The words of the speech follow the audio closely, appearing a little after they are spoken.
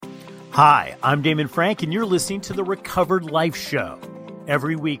Hi, I'm Damon Frank, and you're listening to the Recovered Life Show.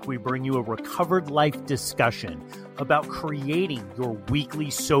 Every week, we bring you a recovered life discussion about creating your weekly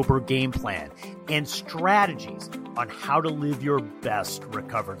sober game plan and strategies on how to live your best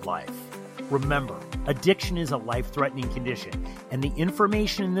recovered life. Remember, addiction is a life-threatening condition, and the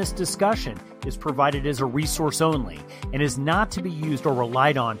information in this discussion is provided as a resource only and is not to be used or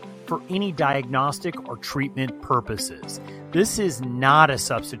relied on for any diagnostic or treatment purposes. This is not a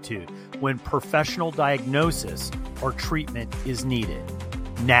substitute when professional diagnosis or treatment is needed.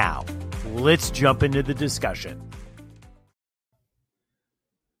 Now, let's jump into the discussion.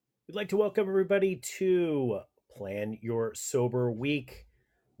 We'd like to welcome everybody to Plan Your Sober Week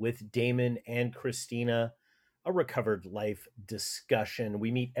with Damon and Christina, a recovered life discussion.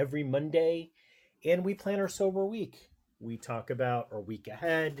 We meet every Monday and we plan our sober week. We talk about our week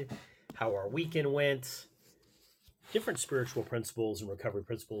ahead, how our weekend went, different spiritual principles and recovery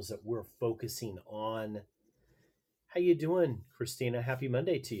principles that we're focusing on. How you doing, Christina? Happy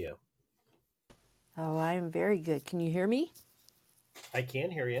Monday to you. Oh, I am very good. Can you hear me? I can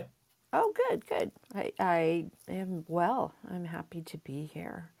hear you. Oh, good. I am well. I'm happy to be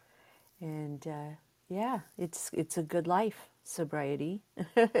here. And yeah, it's a good life, sobriety.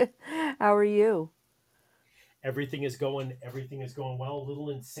 How are you? Everything is going well. A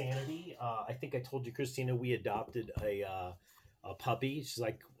little insanity. I think I told you, Christina, we adopted a puppy.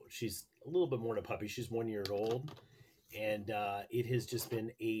 She's a little bit more than a puppy. She's 1 year old, and it has just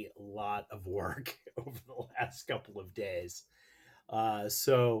been a lot of work over the last couple of days.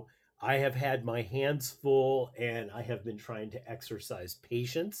 So I have had my hands full, and I have been trying to exercise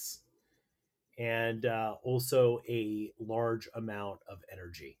patience and also a large amount of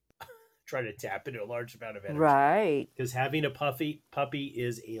energy. Try to tap into a large amount of energy. Right. Because having a puppy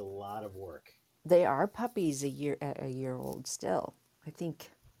is a lot of work. They are puppies a year old still. I think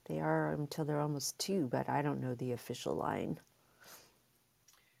they are until they're almost 2, but I don't know the official line.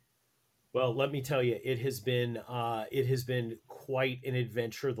 Well, let me tell you, it has been quite an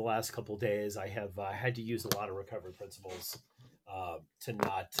adventure the last couple of days. I have had to use a lot of recovery principles to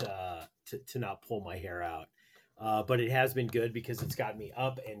not pull my hair out. But it has been good because it's got me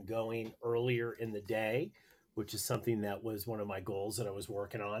up and going earlier in the day, which is something that was one of my goals that I was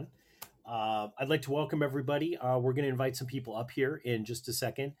working on. I'd like to welcome everybody. We're going to invite some people up here in just a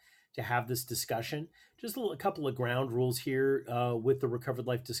second to have this discussion. Just a couple of ground rules here with the Recovered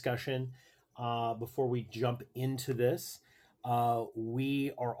Life discussion before we jump into this.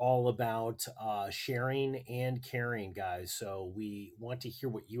 We are all about sharing and caring, guys. So we want to hear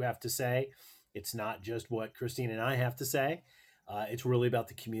what you have to say. It's not just what Christine and I have to say. It's really about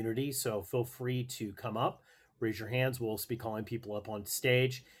the community. So feel free to come up, raise your hands. We'll be calling people up on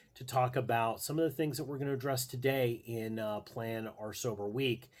stage to talk about some of the things that we're going to address today in Plan Our Sober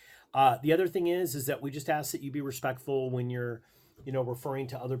Week. The other thing is that we just ask that you be respectful when you're, referring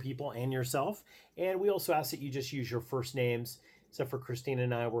to other people and yourself. And we also ask that you just use your first names. Except for Christina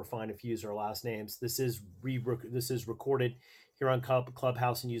and I, we're fine if you use our last names. This is recorded here on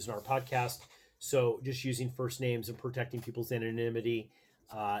Clubhouse and using our podcast. So just using first names and protecting people's anonymity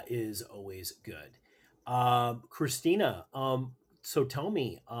is always good. Christina, so tell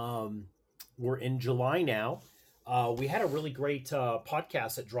me, we're in July now. We had a really great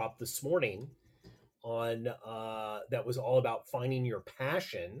podcast that dropped this morning on that was all about finding your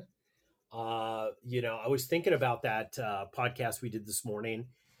passion. I was thinking about that podcast we did this morning,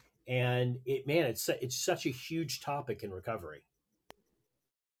 and it's such a huge topic in recovery.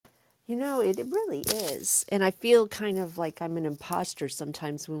 It really is. And I feel kind of like I'm an imposter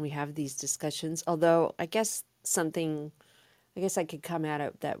sometimes when we have these discussions, although I guess I could come at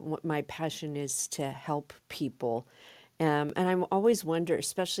it that what my passion is to help people. And I always wonder,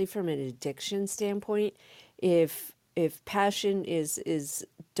 especially from an addiction standpoint, if passion is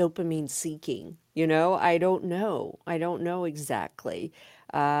dopamine seeking. I don't know. I don't know exactly.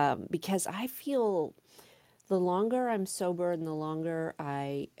 Because I feel the longer I'm sober and the longer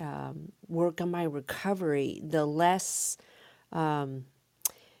I work on my recovery, the less, I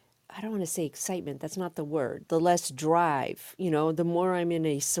don't want to say excitement, that's not the word, the less drive, the more I'm in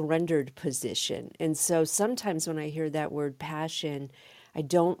a surrendered position. And so sometimes when I hear that word passion, I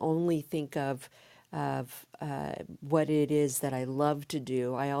don't only think of what it is that I love to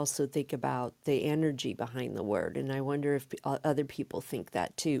do. I also think about the energy behind the word. And I wonder if other people think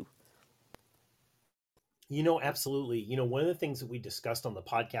that too. Absolutely. One of the things that we discussed on the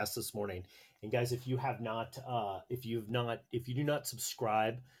podcast this morning, and guys, if you do not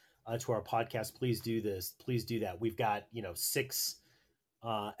subscribe to our podcast, please do this. Please do that. We've got, 6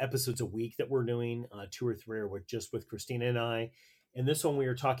 episodes a week that we're doing, 2 or 3 are just with Christina and I. And this one we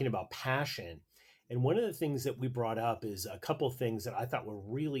were talking about passion. And one of the things that we brought up is a couple of things that I thought were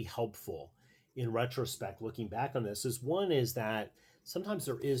really helpful in retrospect, looking back on this. Is one is that sometimes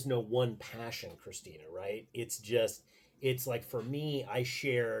there is no one passion, Christina, right? It's like for me, I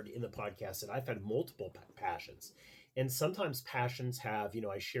shared in the podcast that I've had multiple passions. And sometimes passions have,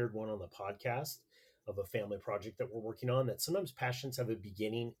 I shared one on the podcast of a family project that we're working on, that sometimes passions have a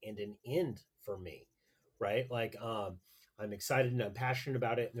beginning and an end for me, right? Like, I'm excited and I'm passionate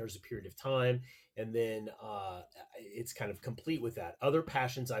about it, and there's a period of time, and then it's kind of complete with that. Other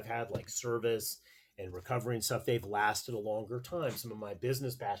passions I've had, like service and recovery and stuff, they've lasted a longer time. Some of my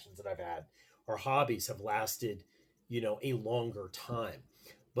business passions that I've had or hobbies have lasted, a longer time.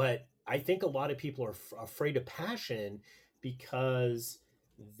 But I think a lot of people are afraid of passion because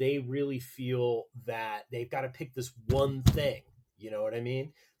they really feel that they've got to pick this one thing. You know what I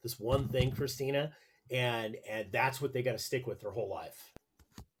mean? This one thing, Christina, and that's what they got to stick with their whole life.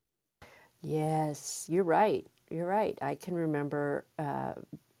 Yes, you're right. You're right. I can remember,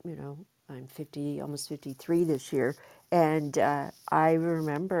 you know, I'm 50, almost 53 this year, and I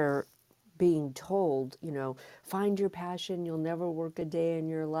remember being told, find your passion, you'll never work a day in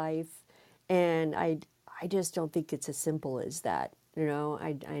your life. And I just don't think it's as simple as that.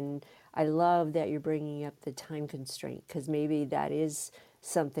 I love that you're bringing up the time constraint, because maybe that is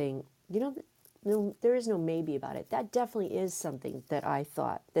something, no, there is no maybe about it. That definitely is something that I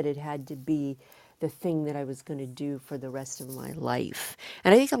thought that it had to be the thing that I was going to do for the rest of my life.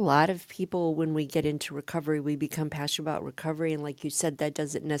 And I think a lot of people, when we get into recovery, we become passionate about recovery. And like you said, that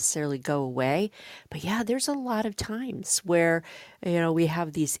doesn't necessarily go away. But yeah, there's a lot of times where, we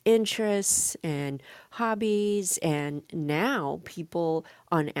have these interests and hobbies. And now people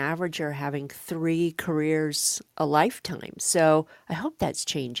on average are having 3 careers a lifetime. So I hope that's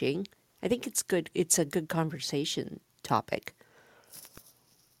changing. I think it's good. It's a good conversation topic.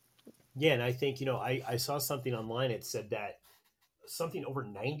 Yeah, and I think, I saw something online. It said that something over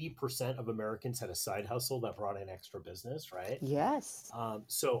 90% of Americans had a side hustle that brought in extra business, right? Yes.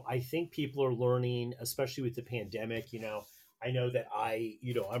 So I think people are learning, especially with the pandemic. I know that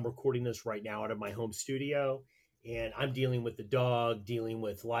I'm recording this right now out of my home studio, and I'm dealing with the dog, dealing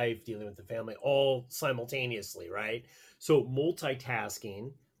with life, dealing with the family, all simultaneously, right? So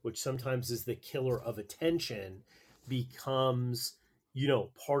multitasking, which sometimes is the killer of attention, becomes,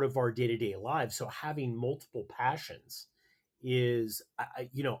 part of our day to day lives. So having multiple passions is,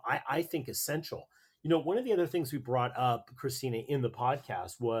 I think essential. One of the other things we brought up, Christina, in the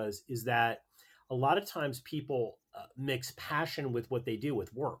podcast is that a lot of times people mix passion with what they do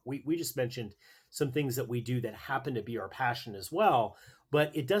with work. We just mentioned some things that we do that happen to be our passion as well,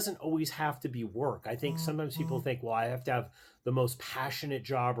 but it doesn't always have to be work. I think sometimes people think, well, I have to have the most passionate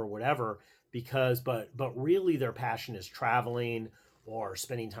job or whatever, but really their passion is traveling or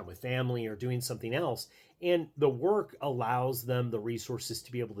spending time with family or doing something else, and the work allows them the resources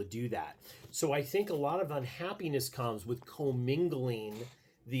to be able to do that. So I think a lot of unhappiness comes with commingling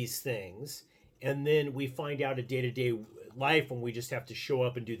these things, and then we find out a day-to-day life when we just have to show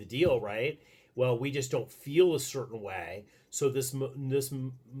up and do the deal, right? Well, we just don't feel a certain way, so this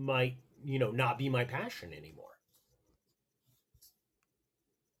might, not be my passion anymore.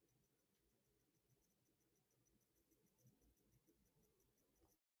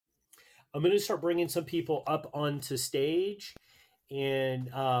 I'm going to start bringing some people up onto stage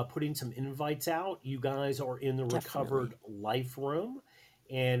and putting some invites out. You guys are in the Definitely. Recovered Life Room,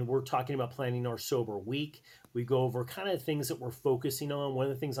 and we're talking about planning our sober week. We go over kind of things that we're focusing on. One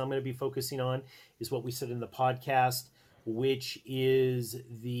of the things I'm going to be focusing on is what we said in the podcast, which is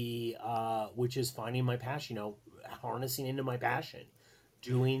finding my passion. Harnessing into my passion,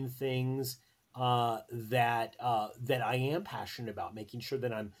 doing things that I am passionate about, making sure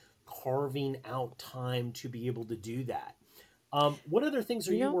that I'm carving out time to be able to do that. What other things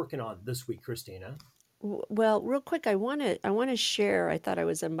are You you know, working on this week, Christina? well, real quick, I want to share. I thought I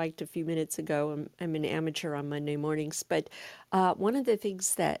was unmiked a few minutes ago. I'm an amateur on Monday mornings, but one of the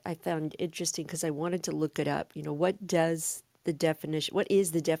things that I found interesting, because I wanted to look it up. What is the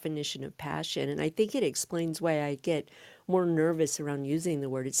definition of passion? And I think it explains why I get more nervous around using the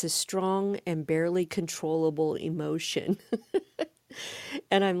word. It's a strong and barely controllable emotion.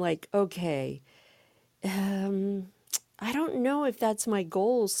 And I'm like, okay, I don't know if that's my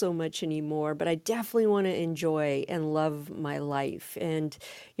goal so much anymore, but I definitely want to enjoy and love my life. And,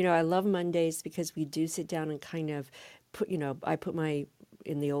 I love Mondays because we do sit down and kind of I put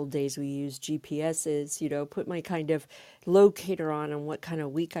in the old days we used GPSs, put my kind of locator on what kind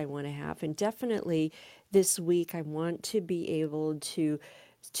of week I want to have. And definitely this week I want to be able to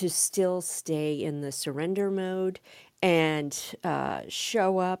still stay in the surrender mode and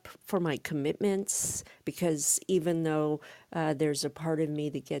show up for my commitments, because even though there's a part of me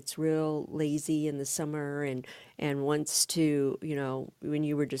that gets real lazy in the summer and wants to, when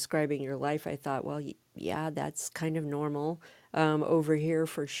you were describing your life, I thought, well, yeah, that's kind of normal over here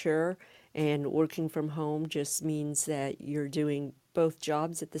for sure. And working from home just means that you're doing both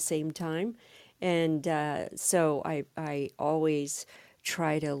jobs at the same time. And so I always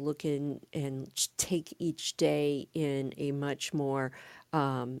try to look in and take each day in a much more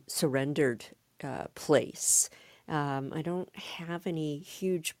surrendered place. I don't have any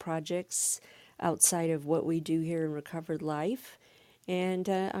huge projects outside of what we do here in Recovered Life, and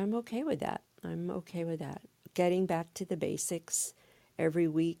I'm okay with that. I'm okay with that. Getting back to the basics every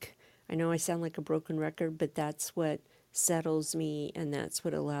week. I know I sound like a broken record, but that's what settles me and that's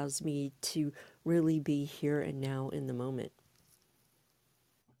what allows me to really be here and now in the moment.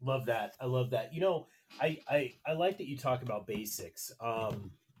 Love that. I love that. I like that you talk about basics. I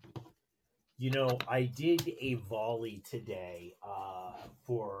did a volley today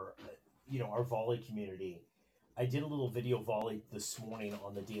for our volley community. I did a little video volley this morning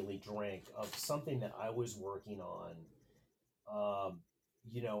on the Daily Drink of something that I was working on.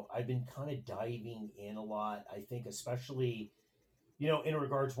 I've been kind of diving in a lot. I think, especially, in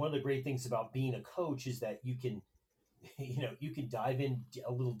regards, one of the great things about being a coach is that you can, you can dive in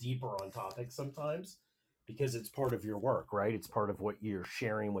a little deeper on topics sometimes because it's part of your work, right? It's part of what you're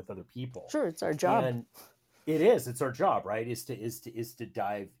sharing with other people. Sure, it's our job. And it's our job, right? Is to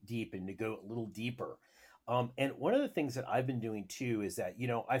dive deep and to go a little deeper. And one of the things that I've been doing too is that,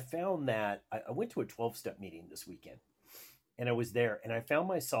 I found that I went to a 12-step meeting this weekend and I was there and I found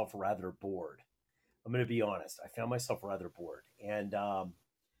myself rather bored. I'm going to be honest. I found myself rather bored. And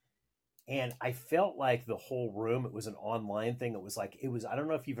I felt like the whole room, it was an online thing. I don't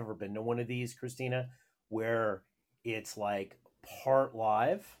know if you've ever been to one of these, Christina, where it's like part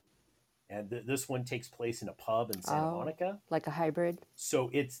live, and this one takes place in a pub in Santa Oh, Monica. like a hybrid? So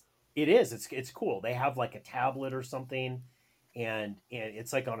it's cool. They have like a tablet or something, and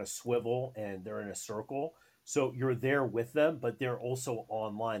it's like on a swivel, and they're in a circle. So you're there with them, but they're also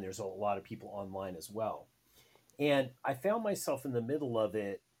online. There's a lot of people online as well. And I found myself in the middle of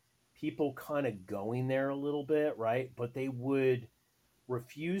it, people kind of going there a little bit, right? But they would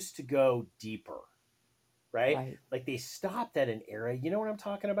refuse to go deeper, right? Right. Like they stopped at an area. You know what I'm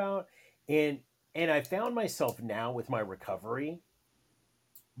talking about? And and I found myself now with my recovery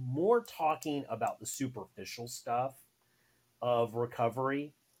more talking about the superficial stuff of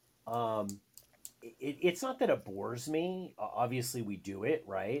recovery. Um, it's not that it bores me. Obviously, we do it,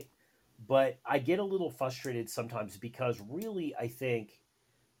 right? But I get a little frustrated sometimes because really, I think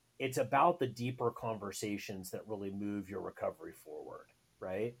it's about the deeper conversations that really move your recovery forward,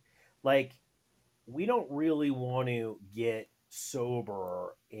 right? Like, we don't really want to get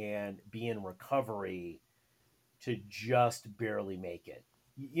sober and be in recovery to just barely make it.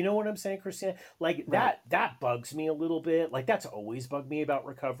 You know what I'm saying, Christina? Like Right. that bugs me a little bit. Like that's always bugged me about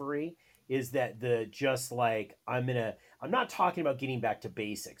recovery is that the just like I'm not talking about getting back to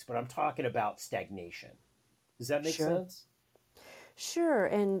basics, but I'm talking about stagnation. Does that make Sure. sense? Sure.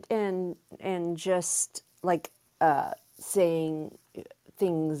 And just like saying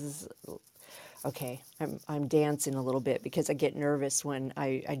things. Okay, I'm dancing a little bit because I get nervous when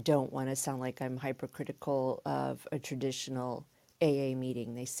I don't want to sound like I'm hypercritical of a traditional AA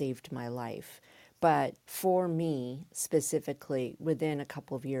meeting. They saved my life. But for me specifically, within a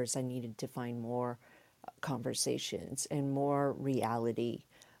couple of years, I needed to find more conversations and more reality.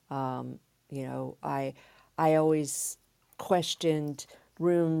 I always questioned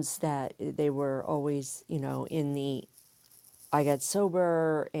rooms that they were always, in the I got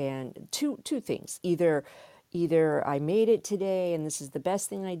sober, and two things. Either I made it today and this is the best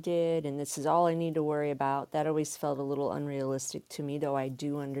thing I did and this is all I need to worry about. That always felt a little unrealistic to me, though I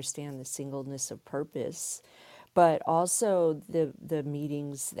do understand the singleness of purpose. But also the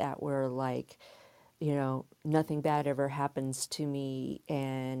meetings that were like, nothing bad ever happens to me,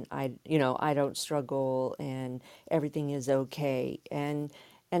 and I don't struggle, and everything is okay. And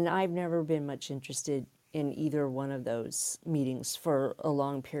I've never been much interested in either one of those meetings for a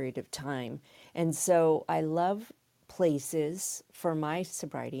long period of time. And so I love places for my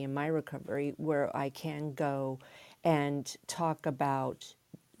sobriety and my recovery where I can go and talk about,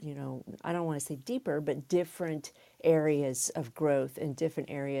 I don't want to say deeper, but different areas of growth and different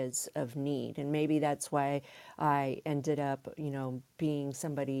areas of need. And maybe that's why I ended up, being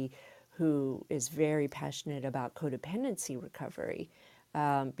somebody who is very passionate about codependency recovery,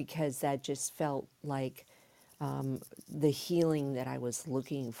 because that just felt like the healing that I was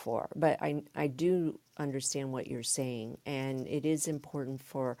looking for. But I do understand what you're saying, and it is important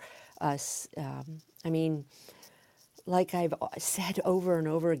for us. I mean, like I've said over and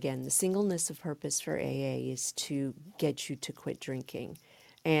over again, the singleness of purpose for AA is to get you to quit drinking.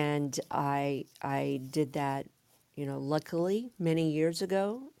 And I did that, luckily many years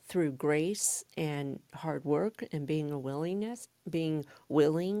ago through grace and hard work and being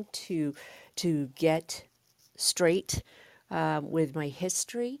willing to get straight with my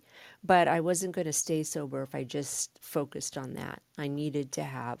history. But I wasn't going to stay sober if I just focused on that. I needed to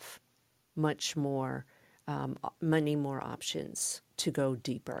have much more, many more options to go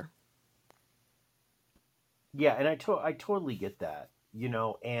deeper. Yeah, and I totally get that,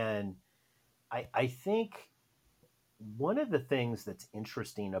 and I think one of the things that's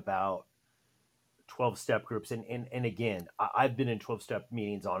interesting about 12 step groups, and again, I've been in 12 step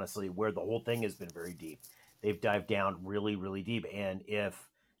meetings, honestly, where the whole thing has been very deep. They've dived down really, really deep. And if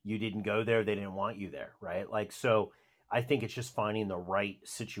you didn't go there, they didn't want you there, right? Like, so I think it's just finding the right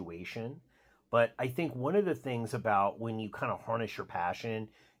situation. But I think one of the things about when you kind of harness your passion,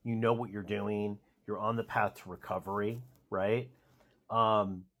 you know what you're doing, you're on the path to recovery, right?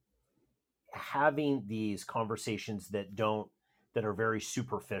 Um, Having these conversations that are very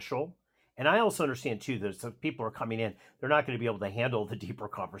superficial. And I also understand too that some people are coming in, they're not going to be able to handle the deeper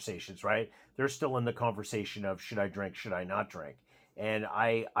conversations, right? They're still in the conversation of should I drink, should I not drink? And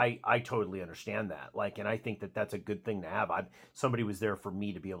I totally understand that. Like, and I think that that's a good thing to have. Somebody was there for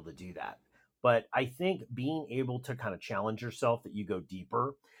me to be able to do that. But I think being able to kind of challenge yourself that you go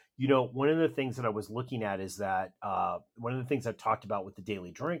deeper. One of the things that I was looking at is that one of the things I talked about with the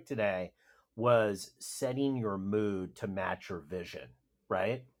daily drink today was setting your mood to match your vision,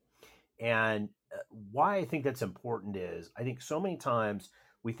 right? And why I think that's important is I think so many times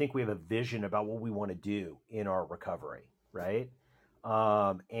we think we have a vision about what we want to do in our recovery, right?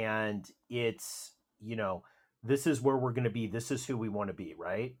 And it's, this is where we're going to be, this is who we want to be,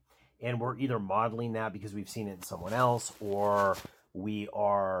 right? And we're either modeling that because we've seen it in someone else, or we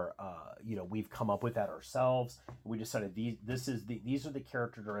are, we've come up with that ourselves. We decided these are the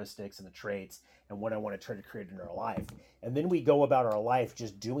characteristics and the traits and what I want to try to create in our life. And then we go about our life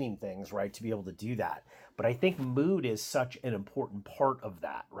just doing things, right, to be able to do that. But I think mood is such an important part of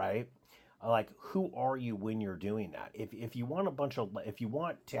that, right? Like, who are you when you're doing that? If you want if you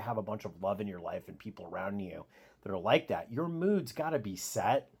want to have a bunch of love in your life and people around you that are like that, your mood's got to be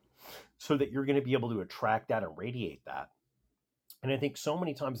set so that you're going to be able to attract that and radiate that. And I think so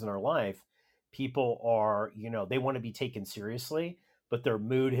many times in our life, people are, they want to be taken seriously, but their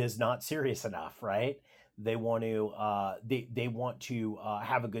mood is not serious enough, right? They want to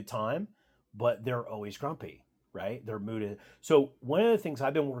have a good time, but they're always grumpy, right? Their mood is. So one of the things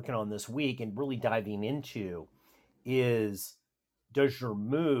I've been working on this week and really diving into is, does your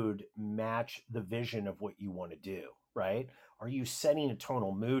mood match the vision of what you want to do, right? Are you setting a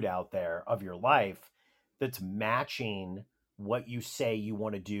tonal mood out there of your life that's matching what you say you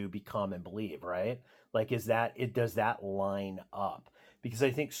want to do, become, and believe, right? Like, does that line up? Because I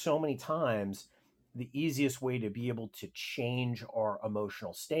think so many times the easiest way to be able to change our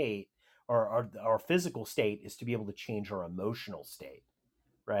emotional state or our physical state is to be able to change our emotional state,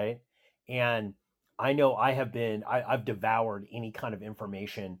 right? And I know I've devoured any kind of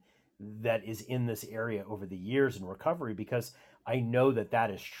information that is in this area over the years in recovery, because I know that that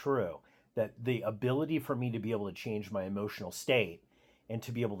is true. That the ability for me to be able to change my emotional state and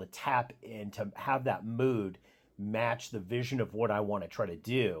to be able to tap and to have that mood match the vision of what I want to try to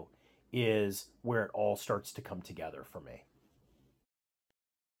do is where it all starts to come together for me.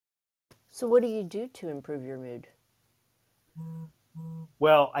 So, what do you do to improve your mood?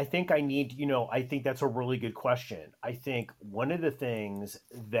 Well, I think that's a really good question. I think one of the things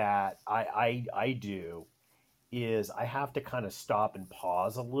that I do is I have to kind of stop and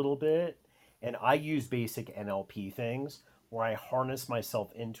pause a little bit. And I use basic NLP things where I harness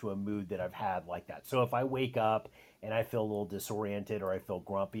myself into a mood that I've had like that. So if I wake up and I feel a little disoriented, or I feel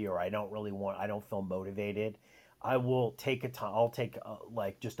grumpy, or I don't feel motivated, I will take a time, I'll take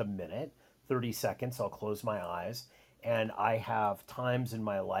like just a minute, 30 seconds, I'll close my eyes. And I have times in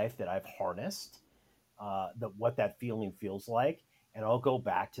my life that I've harnessed what that feeling feels like, and I'll go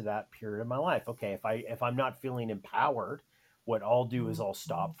back to that period of my life. Okay, if I'm not feeling empowered, what I'll do is I'll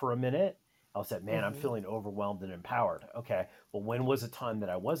stop for a minute. I'll say, man, I'm Mm-hmm. feeling overwhelmed and empowered. Okay, well, when was a time that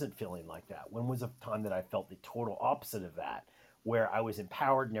I wasn't feeling like that? When was a time that I felt the total opposite of that, where I was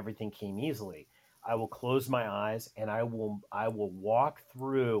empowered and everything came easily? I will close my eyes and I will walk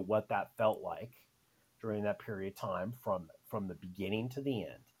through what that felt like during that period of time, from the beginning to the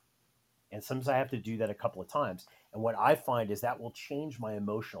end. And sometimes I have to do that a couple of times. And what I find is that will change my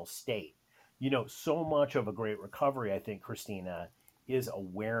emotional state. So much of a great recovery, I think, Christina, is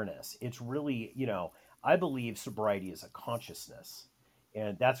awareness. It's really, I believe sobriety is a consciousness.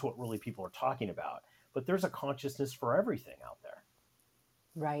 And that's what really people are talking about. But there's a consciousness for everything out there.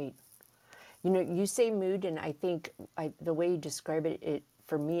 Right. You say mood, and I think the way you describe it,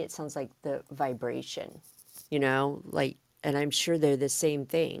 for me, it sounds like the vibration, like, and I'm sure they're the same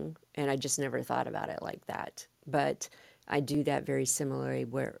thing, and I just never thought about it like that. But I do that very similarly,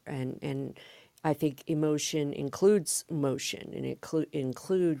 and I think emotion includes motion, and it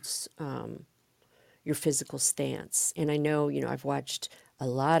includes your physical stance. And I know, I've watched a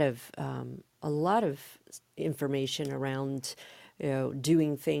lot of information around,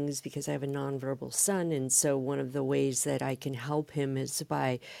 doing things because I have a nonverbal son. And so one of the ways that I can help him is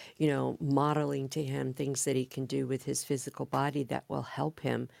by, modeling to him things that he can do with his physical body that will help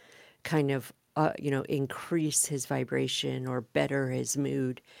him kind of, increase his vibration or better his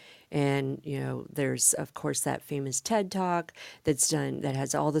mood. And, there's, of course, that famous TED talk that's done that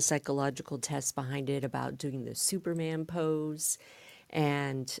has all the psychological tests behind it about doing the Superman pose.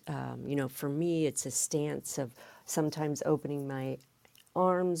 And, for me, it's a stance of sometimes opening my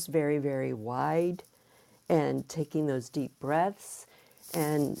arms very, very wide and taking those deep breaths,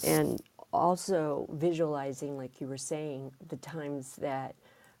 and also visualizing, like you were saying, the times that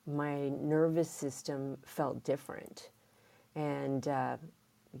my nervous system felt different. And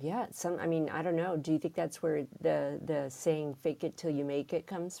yeah, I mean, I don't know. Do you think that's where the saying "fake it till you make it"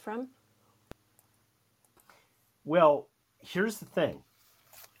 comes from? Well, here's the thing.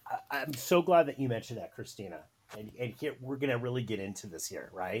 I'm so glad that you mentioned that, Christina. And here we're gonna really get into this here,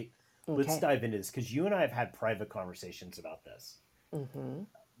 right? Let's Okay. dive into this because you and I have had private conversations about this. Mm-hmm.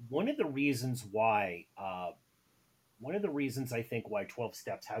 One of the reasons why, one of the reasons I think why 12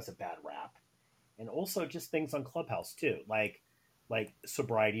 Steps has a bad rap, and also just things on Clubhouse too, like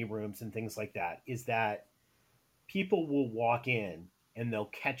sobriety rooms and things like that, is that people will walk in and they'll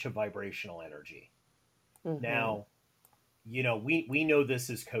catch a vibrational energy. Mm-hmm. Now, we know this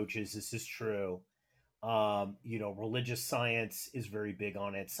as coaches. This is true. Religious science is very big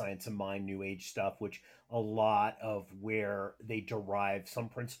on it, science of mind, new age stuff, which a lot of where they derive some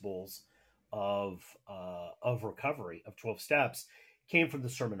principles of recovery of 12 steps came from the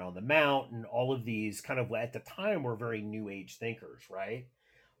Sermon on the Mount, and all of these kind of at the time were very new age thinkers, right?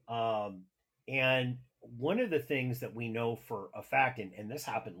 um, and one of the things that we know for a fact, and this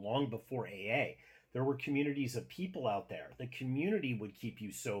happened long before AA, there were communities of people out there. The community would keep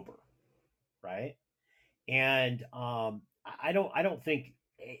you sober, right? And I don't think,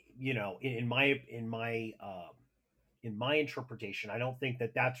 in my interpretation, I don't think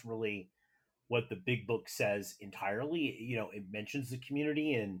that that's really what the big book says entirely. It mentions the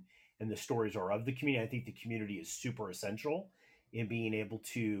community, and the stories are of the community. I think the community is super essential in being able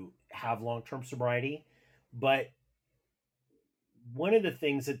to have long-term sobriety. But one of the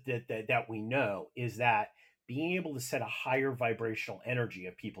things that we know is that being able to set a higher vibrational energy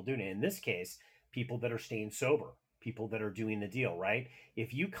of people doing it, in this case, people that are staying sober, people that are doing the deal, right?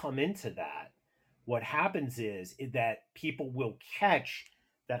 If you come into that, what happens is that people will catch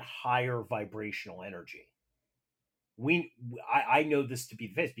that higher vibrational energy. I know this to be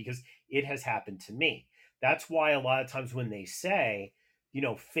the case because it has happened to me. That's why a lot of times when they say,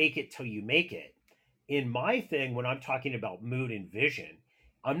 fake it till you make it, in my thing, when I'm talking about mood and vision,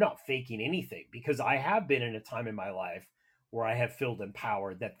 I'm not faking anything because I have been in a time in my life where I have felt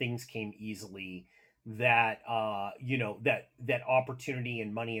empowered, that things came easily, that that opportunity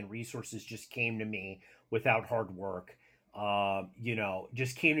and money and resources just came to me without hard work.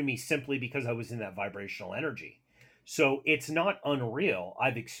 Just came to me simply because I was in that vibrational energy. So it's not unreal.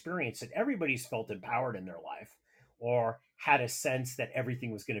 I've experienced it. Everybody's felt empowered in their life or had a sense that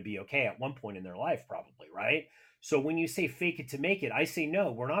everything was going to be okay at one point in their life, probably, right? So when you say fake it to make it, I say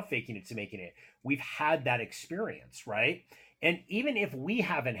no, we're not faking it to making it. We've had that experience, right? And even if we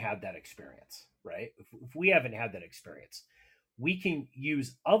haven't had that experience, right? If we haven't had that experience, we can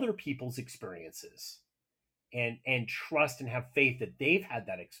use other people's experiences and trust and have faith that they've had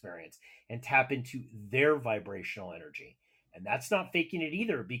that experience and tap into their vibrational energy. And that's not faking it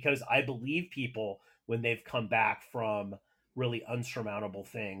either, because I believe people when they've come back from really unsurmountable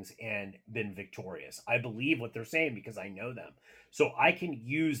things and been victorious. I believe what they're saying because I know them. So I can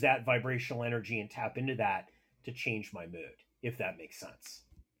use that vibrational energy and tap into that to change my mood, if that makes sense.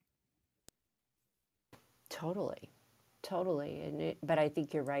 Totally. Totally. But I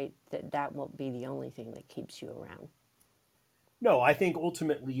think you're right that that won't be the only thing that keeps you around. No, I think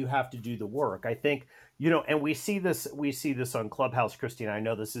ultimately you have to do the work. I think, and we see this on Clubhouse, Christine. I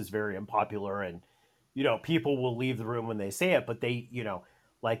know this is very unpopular, and people will leave the room when they say it, but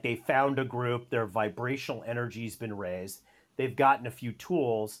like they found a group, their vibrational energy's been raised, they've gotten a few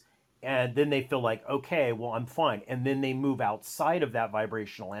tools, and then they feel like, okay, well, I'm fine. And then they move outside of that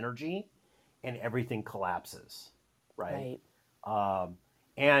vibrational energy and everything collapses, right? Right. Um,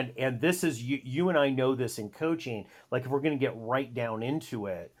 and this is you and I know this in coaching. Like if we're going to get right down into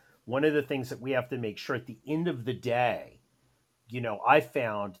it, one of the things that we have to make sure at the end of the day, I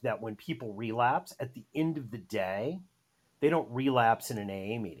found that when people relapse at the end of the day, they don't relapse in an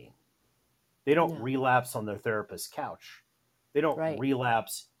AA meeting. They don't No. relapse on their therapist's couch. They don't Right.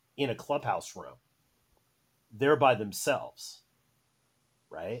 relapse in a clubhouse room. They're by themselves,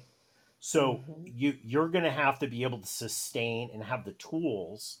 right? So Hmm. you're going to have to be able to sustain and have the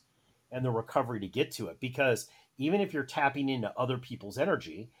tools and the recovery to get to it, because even if you're tapping into other people's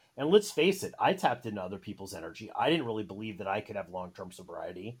energy, and let's face it, I tapped into other people's energy. I didn't really believe that I could have long-term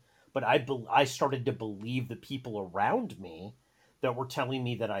sobriety, but I started to believe the people around me that were telling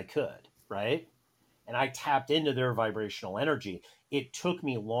me that I could, right? And I tapped into their vibrational energy. It took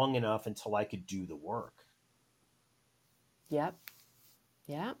me long enough until I could do the work. Yep.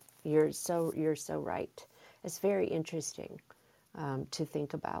 Yeah. You're so right. It's very interesting to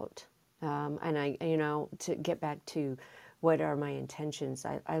think about. And to get back to what are my intentions,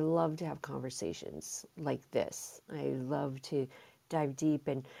 I love to have conversations like this. I love to dive deep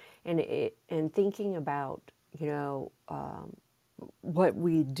and thinking about, you know, what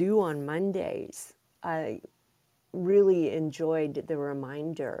we do on Mondays. I really enjoyed the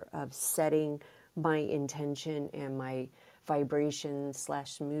reminder of setting my intention and my vibration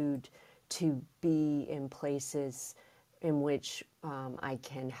slash mood to be in places in which I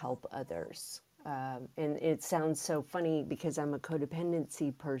can help others. And it sounds so funny because I'm a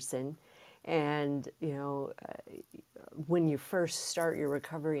codependency person. And, when you first start your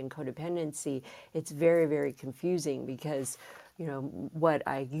recovery in codependency, it's very, very confusing because, what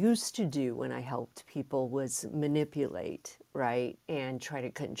I used to do when I helped people was manipulate, right, and try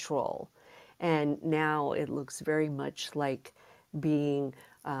to control. And now it looks very much like being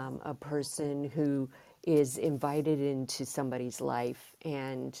a person who is invited into somebody's life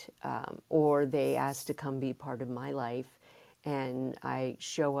and or they ask to come be part of my life, and I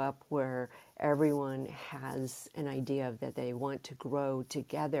show up where everyone has an idea of that they want to grow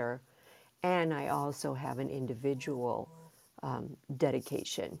together, and I also have an individual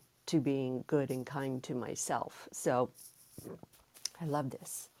dedication to being good and kind to myself. So I love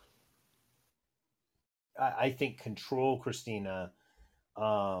this. I think control, Christina,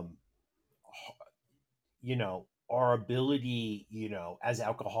 um, our ability, as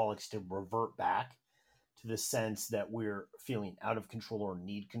alcoholics to revert back to the sense that we're feeling out of control or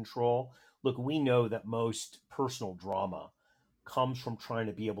need control. Look, we know that most personal drama comes from trying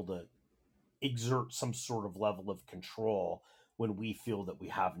to be able to exert some sort of level of control when we feel that we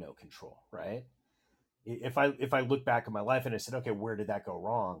have no control, right? If I look back at my life and I said, okay, where did that go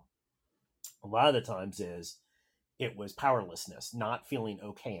wrong? A lot of the times is it was powerlessness, not feeling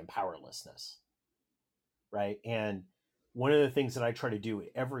okay in powerlessness, right? And one of the things that I try to do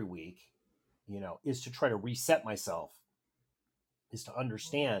every week, is to try to reset myself, is to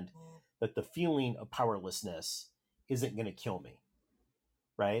understand that the feeling of powerlessness isn't going to kill me,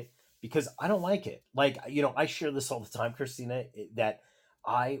 right? Because I don't like it. Like, I share this all the time, Christina, that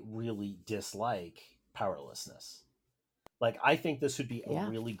I really dislike powerlessness. Like, I think this would be a Yeah.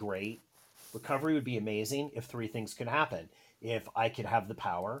 really great recovery, would be amazing if three things could happen. If I could have the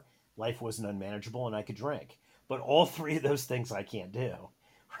power, life wasn't unmanageable, and I could drink. But all three of those things I can't do,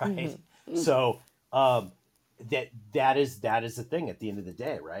 right? So, that is the thing at the end of the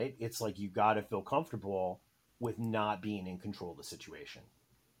day, right? It's like you got to feel comfortable with not being in control of the situation.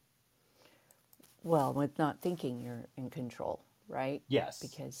 Well, with not thinking you're in control, right? Yes.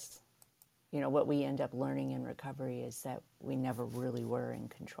 Because, what we end up learning in recovery is that we never really were in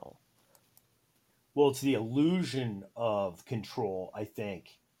control. Well, it's the illusion of control, I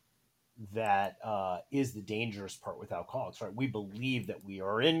think, that is the dangerous part with alcoholics, right? We believe that we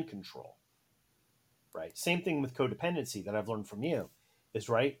are in control, right? Same thing with codependency that I've learned from you is,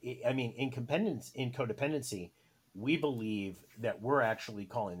 right. I mean, in codependency, we believe that we're actually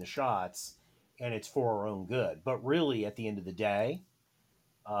calling the shots and it's for our own good. But really, at the end of the day,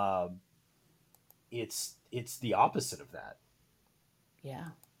 um, it's the opposite of that. Yeah.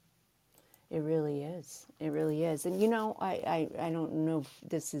 It really is. It really is. And I don't know if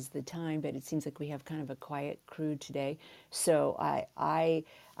this is the time, but it seems like we have kind of a quiet crew today. So I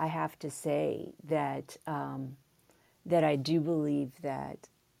have to say that that I do believe that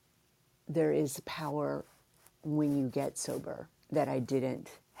there is power when you get sober that I didn't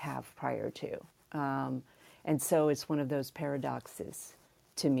have prior to. And so it's one of those paradoxes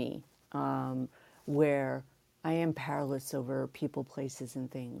to me, where I am powerless over people, places,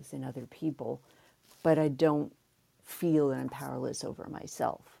 and things and other people, but I don't feel that I'm powerless over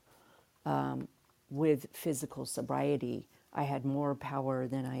myself. With physical sobriety, I had more power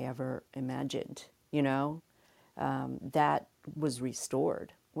than I ever imagined, you know? That was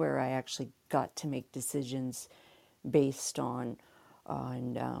restored, where I actually got to make decisions based on I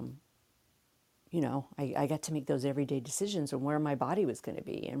got to make those everyday decisions on where my body was going to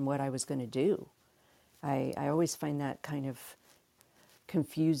be and what I was going to do. I always find that kind of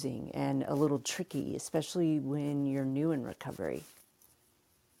confusing and a little tricky, especially when you're new in recovery.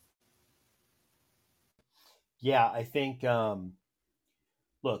 Yeah, I think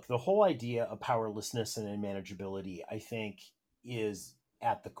look, the whole idea of powerlessness and unmanageability, I think, is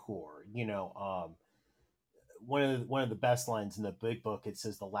at the core. One of the best lines in the big book, it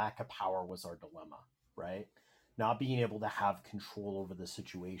says the lack of power was our dilemma, right? Not being able to have control over the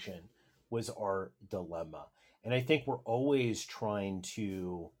situation was our dilemma. And I think we're always trying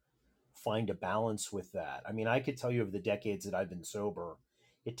to find a balance with that. I mean, I could tell you over the decades that I've been sober,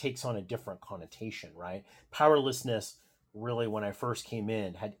 it takes on a different connotation, right? Powerlessness, really, when I first came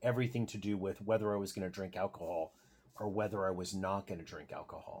in, had everything to do with whether I was going to drink alcohol or whether I was not going to drink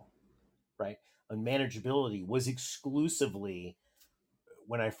alcohol, right? Unmanageability was exclusively,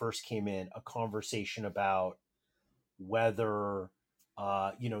 when I first came in, a conversation about whether,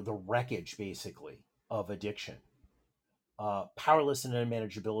 the wreckage basically of addiction. Powerless and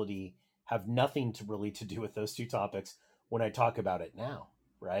unmanageability have nothing to really to do with those two topics when I talk about it now,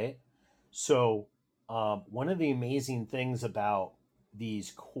 right? So, one of the amazing things about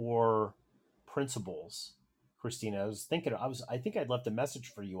these core principles, Christina, I think I'd left a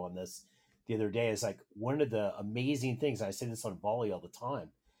message for you on this the other day. Is like one of the amazing things. And I say this on volley all the time.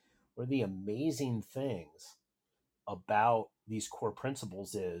 One of the amazing things about these core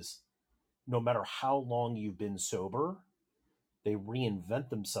principles is no matter how long you've been sober, they reinvent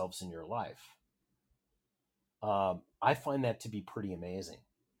themselves in your life. I find that to be pretty amazing.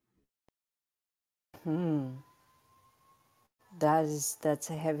 That's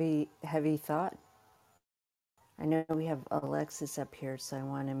a heavy thought. I know we have Alexis up here, so I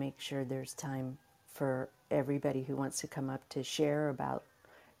want to make sure there's time for everybody who wants to come up to share about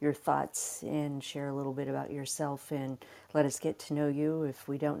your thoughts and share a little bit about yourself and let us get to know you if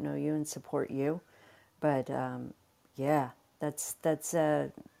we don't know you and support you. But yeah, that's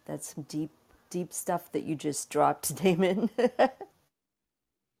some deep stuff that you just dropped, Damon.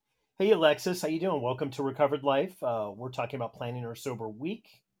 Hey Alexis, how you doing? Welcome to Recovered Life. We're talking about planning our sober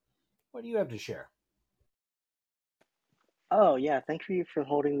week. What do you have to share? Oh yeah, thank you for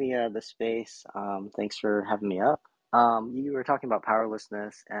holding the space. Thanks for having me up. You were talking about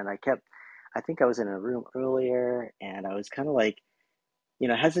powerlessness, and I think I was in a room earlier, and I was kind of like,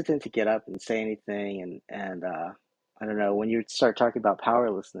 hesitant to get up and say anything, and I don't know when you start talking about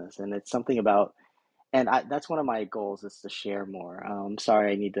powerlessness, and it's something about, that's one of my goals is to share more.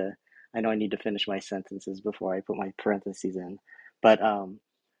 Sorry, I know I need to finish my sentences before I put my parentheses in, but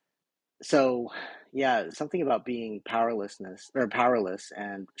so yeah, something about being powerless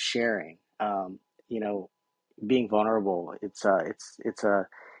and sharing. You know, being vulnerable. It's a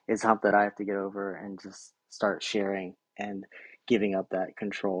hump that I have to get over and just start sharing and giving up that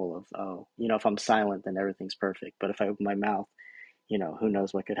control of, oh, if I'm silent then everything's perfect, but if I open my mouth, who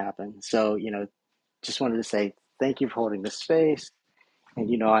knows what could happen. So just wanted to say thank you for holding this space.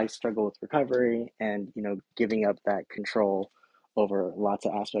 And I struggle with recovery and giving up that control over lots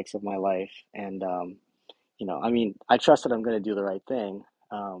of aspects of my life. And I mean, I trust that I'm going to do the right thing,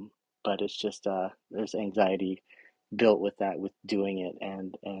 but it's just there's anxiety built with that, with doing it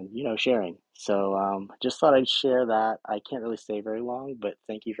and sharing. So just thought I'd share that. I can't really stay very long, but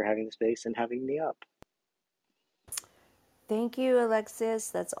thank you for having the space and having me up. Thank you, Alexis.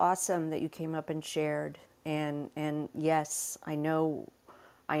 That's awesome that you came up and shared. And yes, I know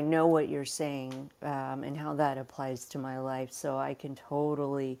what you're saying and how that applies to my life. So I can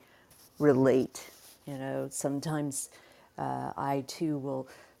totally relate. Sometimes I too will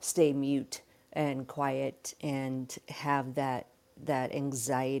stay mute and quiet and have that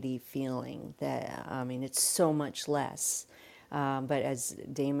anxiety feeling. That I mean, it's so much less. But as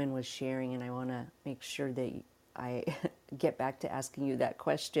Damon was sharing, and I want to make sure that I get back to asking you that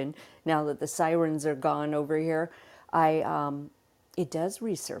question now that the sirens are gone over here. It does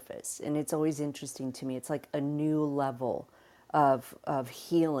resurface, and it's always interesting to me. It's like a new level of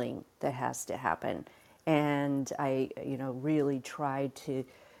healing that has to happen, And I, really try to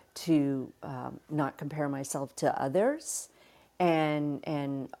not compare myself to others, and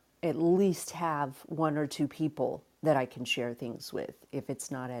at least have one or two people that I can share things with if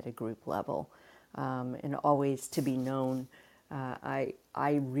it's not at a group level, and always to be known. I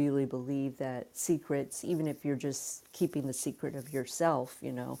really believe that secrets, even if you're just keeping the secret of yourself,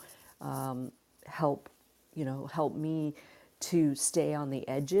 help help me to stay on the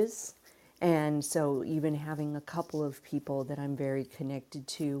edges. And so even having a couple of people that I'm very connected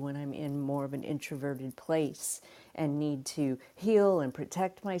to when I'm in more of an introverted place and need to heal and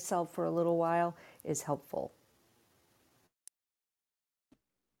protect myself for a little while is helpful.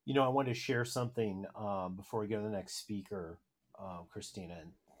 I want to share something before we go to the next speaker, Christina,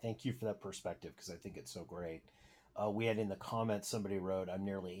 and thank you for that perspective because I think it's so great. We had in the comments somebody wrote, "I'm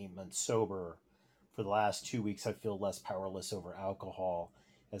nearly 8 months sober. For the last 2 weeks, I feel less powerless over alcohol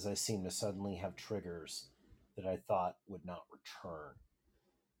as I seem to suddenly have triggers that I thought would not return."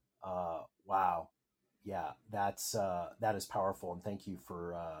 Wow, yeah, that is powerful, and thank you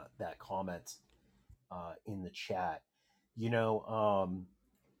for that comment in the chat. You know,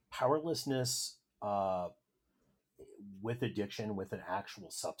 powerlessness with addiction, with an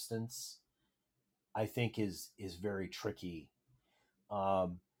actual substance, I think is very tricky.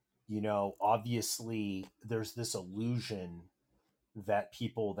 Um, Obviously, there's this illusion that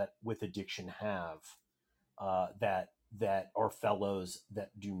people that with addiction have that our fellows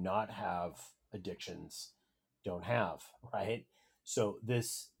that do not have addictions don't have, right? So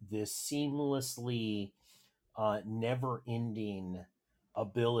this seamlessly never ending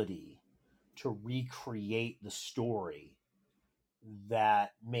ability to recreate the story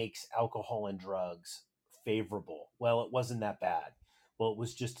that makes alcohol and drugs favorable. Well, it wasn't that bad. Well, it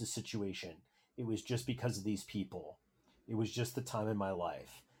was just a situation. It was just because of these people. It was just the time in my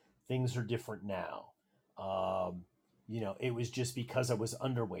life. Things are different now. Um, it was just because I was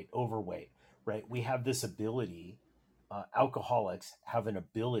underweight, overweight, right? We have this ability, alcoholics have an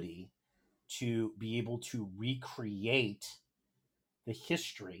ability to be able to recreate the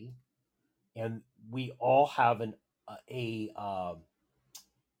history, and we all have a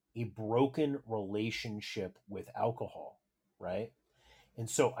broken relationship with alcohol, right? And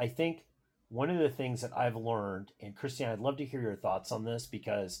so I think one of the things that I've learned, and Christiane, I'd love to hear your thoughts on this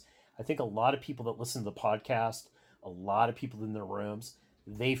because I think a lot of people that listen to the podcast, a lot of people in their rooms,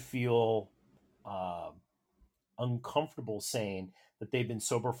 they feel uh, uncomfortable saying that they've been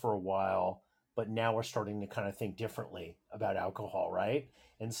sober for a while, but now are starting to kind of think differently about alcohol, right?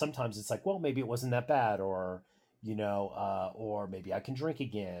 And sometimes it's like, well, maybe it wasn't that bad, or or maybe I can drink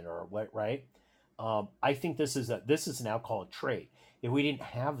again, or what, right? I think this is an alcoholic trait. If we didn't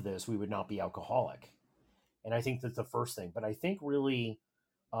have this, we would not be alcoholic, and I think that's the first thing. But I think really,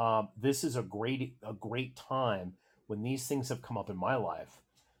 this is a great time when these things have come up in my life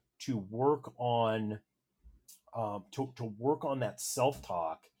to work on to work on that self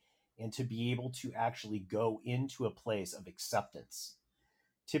talk and to be able to actually go into a place of acceptance.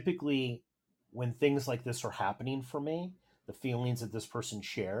 Typically, when things like this are happening for me, the feelings that this person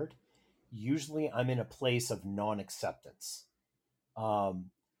shared, usually I'm in a place of non acceptance.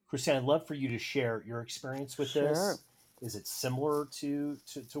 Um, Christiane, I'd love for you to share your experience with Sure. this. Is it similar to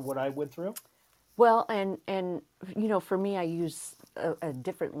what I went through? Well, and for me, I use a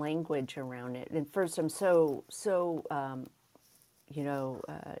different language around it. And first, I'm so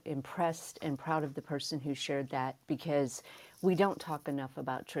impressed and proud of the person who shared that, because we don't talk enough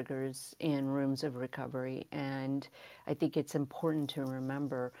about triggers in rooms of recovery. And I think it's important to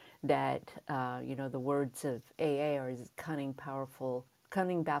remember that, the words of AA are cunning, powerful,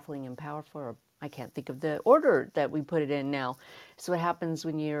 cunning, baffling, and powerful. Or I can't think of the order that we put it in now. So what happens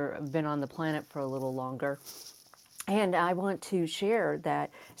when you've been on the planet for a little longer. And I want to share that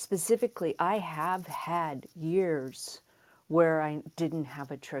specifically, I have had years where I didn't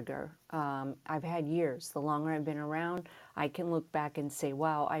have a trigger. I've had years. The longer I've been around, I can look back and say,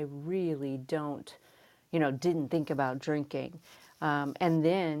 wow, I really didn't think about drinking. And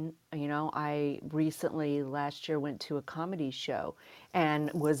then, I recently last year went to a comedy show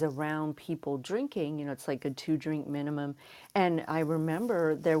and was around people drinking. It's like a 2 drink minimum. And I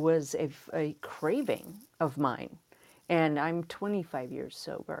remember there was a craving of mine, and I'm 25 years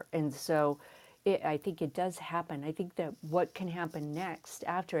sober. And so I think it does happen. I think that what can happen next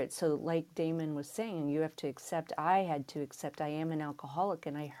after it. So, like Damon was saying, you have to accept, I had to accept I am an alcoholic,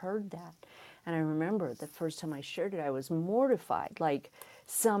 and I heard that. And I remember the first time I shared it, I was mortified. Like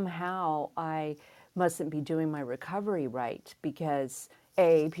somehow I mustn't be doing my recovery right, because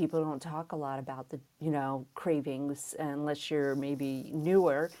people don't talk a lot about the cravings unless you're maybe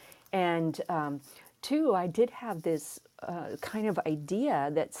newer. And too, I did have this kind of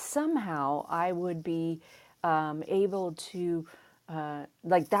idea that somehow I would be able to,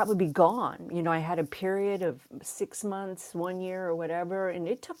 like, that would be gone. You know, I had a period of 6 months, 1 year, or whatever, and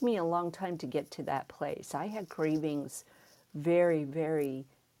it took me a long time to get to that place. I had cravings very, very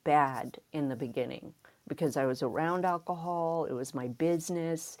bad in the beginning because I was around alcohol. It was my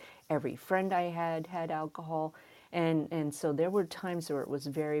business. Every friend I had alcohol. And so there were times where it was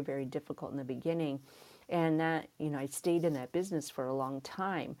very, very difficult in the beginning. And that, you know, I stayed in that business for a long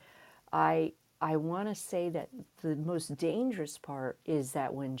time. I want to say that the most dangerous part is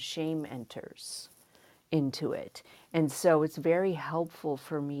that when shame enters into it. And so it's very helpful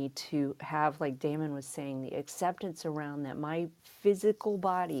for me to have, like Damon was saying, the acceptance around that my physical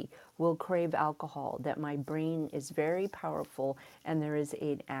body will crave alcohol, that my brain is very powerful, and there is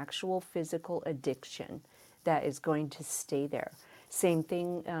an actual physical addiction that is going to stay there. Same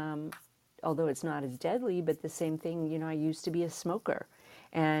thing, although it's not as deadly, but the same thing, you know, I used to be a smoker.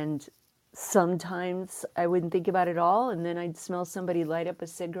 And sometimes I wouldn't think about it all, and then I'd smell somebody light up a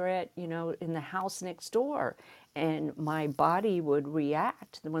cigarette, you know, in the house next door, and my body would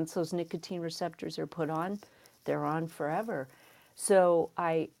react. Once those nicotine receptors are put on, they're on forever. So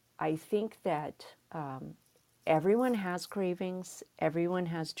I think that everyone has cravings, everyone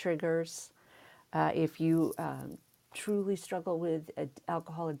has triggers. If you truly struggle with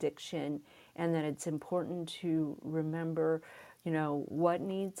alcohol addiction, and that it's important to remember, you know, what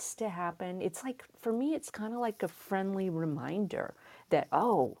needs to happen. It's like, for me, it's kind of like a friendly reminder that,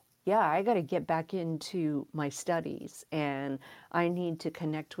 oh, yeah, I got to get back into my studies, and I need to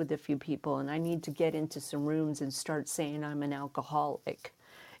connect with a few people, and I need to get into some rooms and start saying I'm an alcoholic,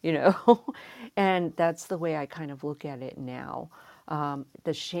 you know. And that's the way I kind of look at it now.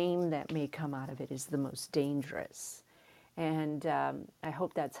 The shame that may come out of it is the most dangerous. And I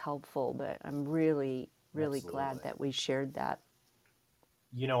hope that's helpful, but I'm really, really glad Absolutely. that we shared that.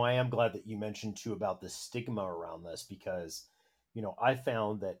 You know, I am glad that you mentioned too about the stigma around this, because, you know, I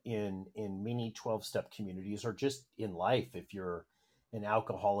found that in many 12-step communities, or just in life, if you're an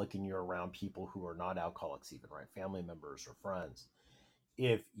alcoholic and you're around people who are not alcoholics, even, right, family members or friends,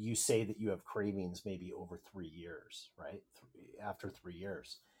 if you say that you have cravings maybe over 3 years, right, after 3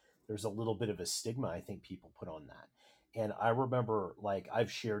 years, there's a little bit of a stigma I think people put on that. And I remember, like, I've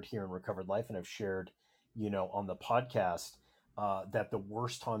shared here in Recovered Life, and I've shared, you know, on the podcast, that the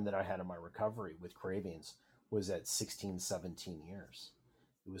worst time that I had in my recovery with cravings was at 16, 17 years.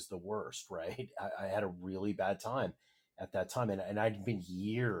 It was the worst, right? I had a really bad time at that time. And I'd been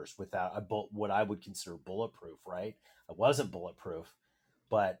years without what I would consider bulletproof, right? I wasn't bulletproof,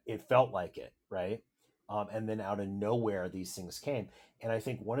 but it felt like it, right? And then out of nowhere, these things came. And I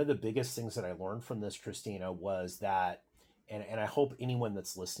think one of the biggest things that I learned from this, Christina, was that, and I hope anyone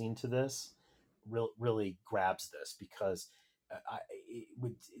that's listening to this really grabs this, because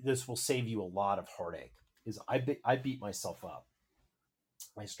this will save you a lot of heartache. Is I beat myself up.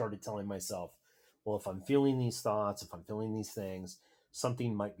 I started telling myself, well, if I'm feeling these thoughts, if I'm feeling these things,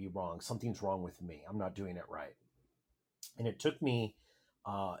 something might be wrong. Something's wrong with me. I'm not doing it right. And it took me,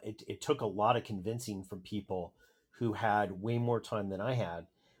 it took a lot of convincing from people who had way more time than I had,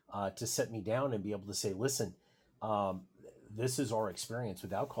 to set me down and be able to say, listen, um, this is our experience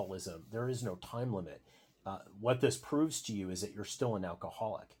with alcoholism. There is no time limit. What this proves to you is that you're still an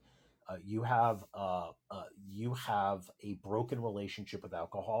alcoholic. You have a broken relationship with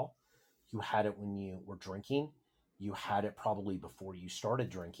alcohol. You had it when you were drinking. You had it probably before you started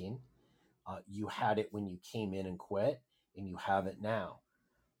drinking. You had it when you came in and quit, and you have it now.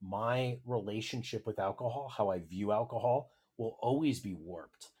 My relationship with alcohol, how I view alcohol, will always be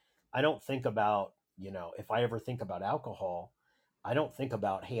warped. I don't think about, you know, if I ever think about alcohol, I don't think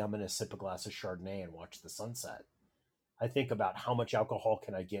about, hey, I'm going to sip a glass of Chardonnay and watch the sunset. I think about how much alcohol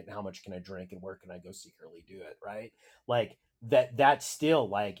can I get and how much can I drink and where can I go secretly do it, right? Like that's still,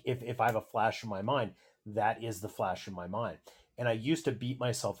 like, if I have a flash in my mind, that is the flash in my mind. And I used to beat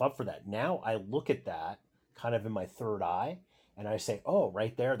myself up for that. Now I look at that kind of in my third eye, and I say, "Oh,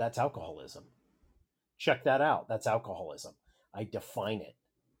 right there, that's alcoholism. Check that out. That's alcoholism." I define it,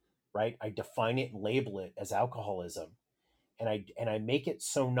 right? I define it and label it as alcoholism, and I make it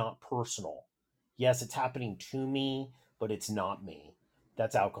so not personal. Yes, it's happening to me, but it's not me.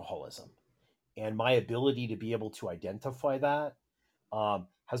 That's alcoholism. And my ability to be able to identify that,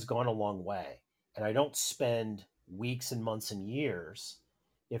 has gone a long way. And I don't spend weeks and months and years,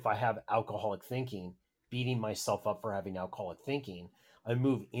 if I have alcoholic thinking, beating myself up for having alcoholic thinking. I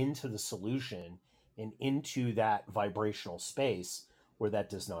move into the solution and into that vibrational space where that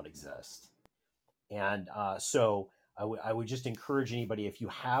does not exist. And so, I would just encourage anybody, if you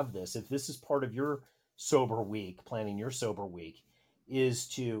have this, if this is part of your sober week, planning your sober week, is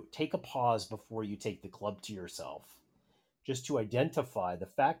to take a pause before you take the club to yourself, just to identify the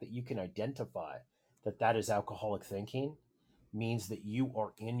fact that you can identify that that is alcoholic thinking means that you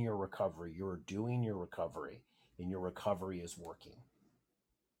are in your recovery, you're doing your recovery, and your recovery is working.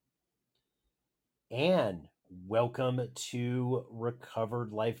 And welcome to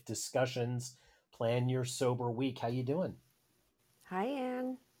Recovered Life Discussions. Plan your sober week. How you doing? Hi,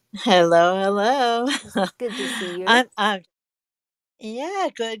 Anne. Hello. It's good to see you. I'm yeah,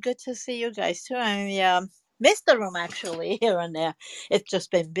 good to see you guys too. I missed the room actually here and there. It's just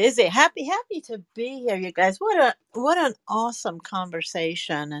been busy. Happy to be here, you guys. What an awesome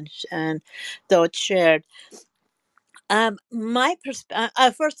conversation and thoughts shared. My first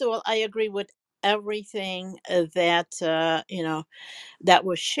of all, I agree with everything that that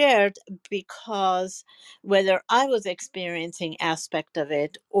was shared, because whether I was experiencing aspect of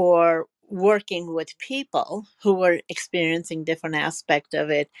it or working with people who were experiencing different aspect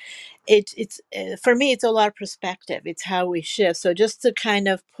of it, it's for me it's a lot of perspective. It's how we shift. So just to kind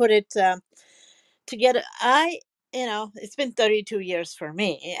of put it together, it's been 32 years for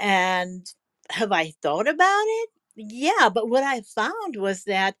me, and have I thought about it? Yeah, but what I found was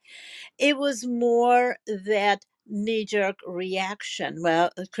that it was more that knee jerk reaction. Well,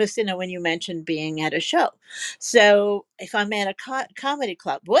 Christina, when you mentioned being at a show. So if I'm at a comedy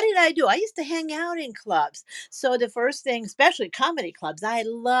club, what did I do? I used to hang out in clubs. So the first thing, especially comedy clubs, I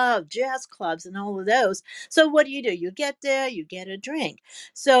love jazz clubs and all of those. So what do? You get there, you get a drink.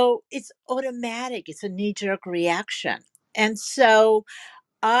 So it's automatic, it's a knee jerk reaction. And so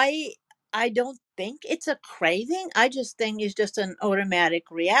I I don't think it's a craving. I just think it's just an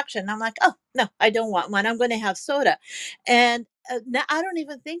automatic reaction. I'm like, oh no, I don't want one. I'm going to have soda, and now I don't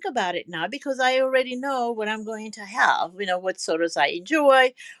even think about it now because I already know what I'm going to have. You know what sodas I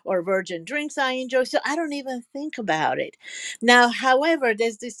enjoy or virgin drinks I enjoy, so I don't even think about it. Now, however,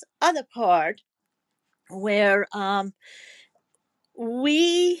 there's this other part where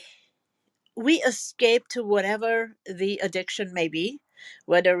we we escape to whatever the addiction may be,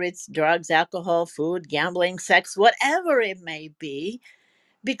 whether it's drugs, alcohol, food, gambling, sex, whatever it may be,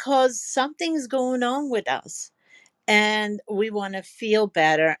 because something's going on with us and we want to feel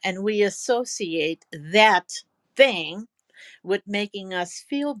better. And we associate that thing with making us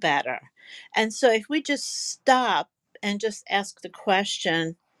feel better. And so if we just stop and just ask the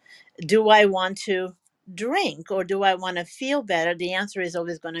question, do I want to drink or do I want to feel better? The answer is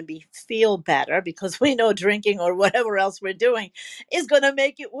always going to be feel better, because we know drinking or whatever else we're doing is going to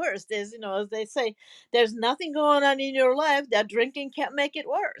make it worse. There's, as they say, there's nothing going on in your life that drinking can't make it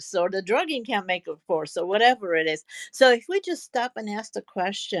worse, or the drugging can't make it worse, or whatever it is. So if we just stop and ask the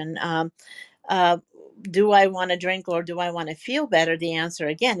question, uh, do I want to drink or do I want to feel better? The answer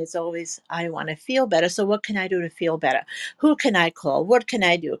again is always I want to feel better. So what can I do to feel better? Who can I call? What can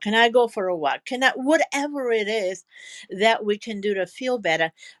I do? Can I go for a walk? Can I, whatever it is that we can do to feel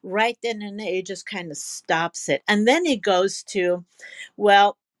better, right then and there, it just kind of stops it. And then it goes to,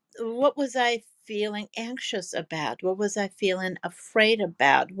 well, what was I feeling anxious about? What was I feeling afraid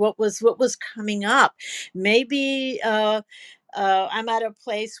about? What was coming up? Maybe I'm at a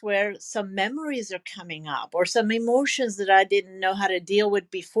place where some memories are coming up, or some emotions that I didn't know how to deal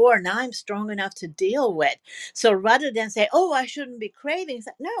with before. Now I'm strong enough to deal with. So rather than say, oh, I shouldn't be craving, it's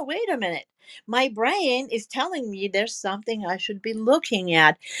like, no, wait a minute. My brain is telling me there's something I should be looking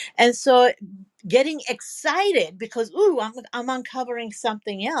at. And so getting excited because, ooh, I'm uncovering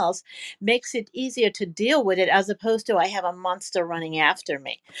something else makes it easier to deal with it, as opposed to I have a monster running after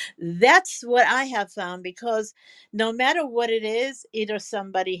me. That's what I have found, because no matter what it is, either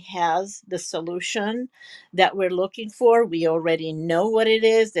somebody has the solution that we're looking for. We already know what it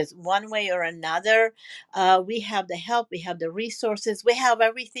is. There's one way or another. We have the help, we have the resources, we have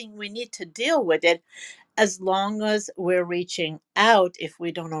everything we need to deal with it, as long as we're reaching out, if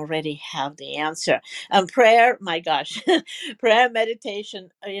we don't already have the answer. And prayer, my gosh, prayer, meditation,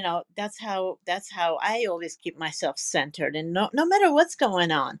 that's how I always keep myself centered, and no matter what's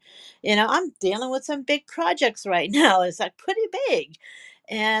going on. I'm dealing with some big projects right now. It's like pretty big,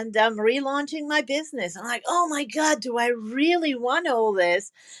 and I'm relaunching my business. I'm like, oh my god, do I really want all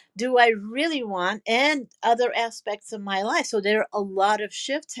this? Do I really want, and other aspects of my life? So there are a lot of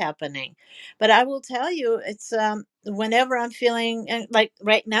shifts happening. But I will tell you, it's whenever I'm feeling, and like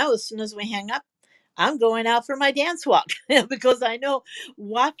right now, as soon as we hang up, I'm going out for my dance walk because I know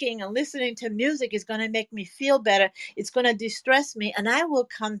walking and listening to music is going to make me feel better. It's going to distress me, and I will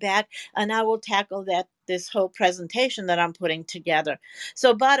come back and I will tackle this whole presentation that I'm putting together.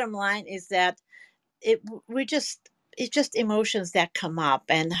 So bottom line is that it we just it's just emotions that come up,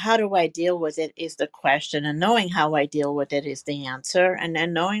 and how do I deal with it is the question, and knowing how I deal with it is the answer, and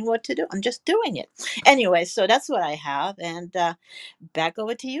then knowing what to do. I'm just doing it anyway. So that's what I have, and back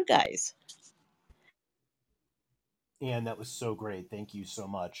over to you guys. And that was so great. Thank you so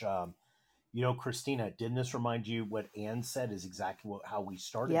much. Christina, didn't this remind you what Anne said is exactly how we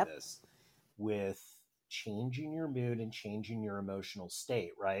started Yep. this with changing your mood and changing your emotional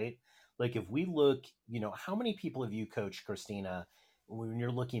state, right? Like if we look, how many people have you coached, Christina? When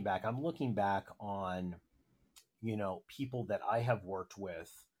you're looking back, I'm looking back on, people that I have worked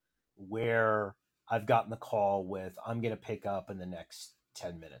with where I've gotten the call with, I'm going to pick up in the next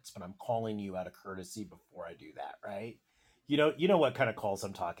 10 minutes, but I'm calling you out of courtesy before I do that, right? You know what kind of calls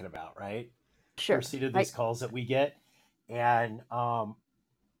I'm talking about, right? Sure. Christina, I these calls that we get. And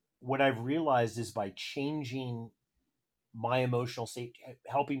what I've realized is by changing my emotional state,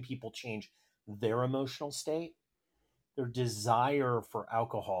 helping people change their emotional state, their desire for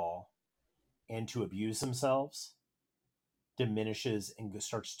alcohol and to abuse themselves diminishes and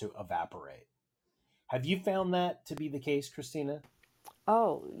starts to evaporate. Have you found that to be the case, Christina?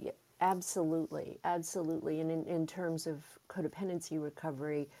 Oh, yeah, absolutely, absolutely. And in terms of codependency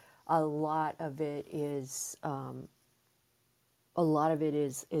recovery, a lot of it is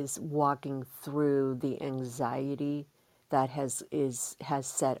walking through the anxiety that has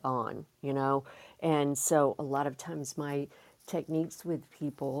set on, and so a lot of times my techniques with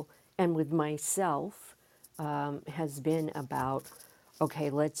people and with myself has been about, okay,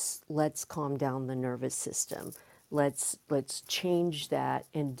 let's calm down the nervous system. Let's change that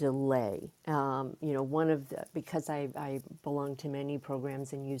and delay. One of the, because I belong to many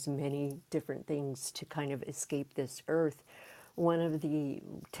programs and use many different things to kind of escape this earth. One of the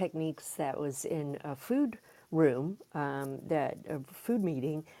techniques that was in a food room, that a food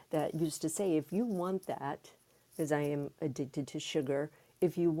meeting, that used to say, if you want that, because I am addicted to sugar,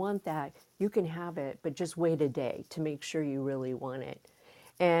 if you want that, you can have it, but just wait a day to make sure you really want it.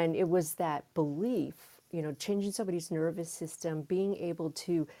 And it was that belief, changing somebody's nervous system, being able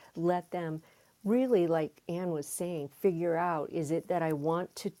to let them really, like Anne was saying, figure out, is it that I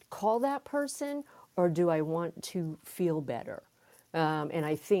want to call that person or do I want to feel better? And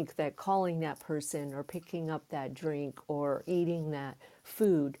I think that calling that person or picking up that drink or eating that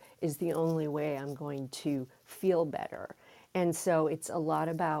food is the only way I'm going to feel better. And so it's a lot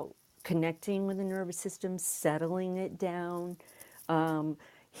about connecting with the nervous system, settling it down,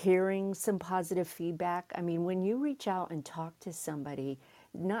 hearing some positive feedback. I mean, when you reach out and talk to somebody,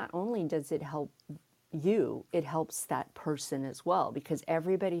 not only does it help you, it helps that person as well, because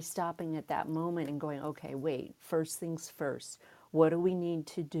everybody's stopping at that moment and going, okay, wait, first things first. What do we need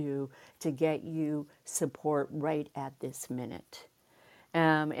to do to get you support right at this minute?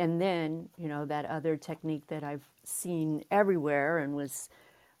 And then, that other technique that I've seen everywhere and was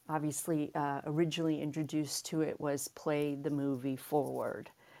obviously originally introduced to it was play the movie forward.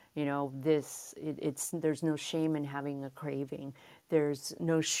 There's no shame in having a craving. There's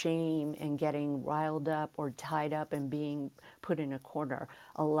no shame in getting riled up or tied up and being put in a corner.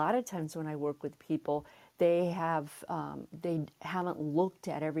 A lot of times when I work with people, they haven't looked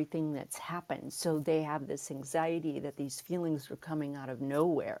at everything that's happened, so they have this anxiety that these feelings are coming out of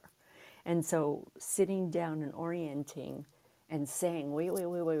nowhere. And so sitting down and orienting and saying, wait,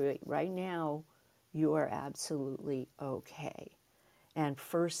 right now, you are absolutely okay. And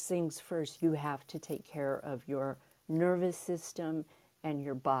first things first, you have to take care of your nervous system and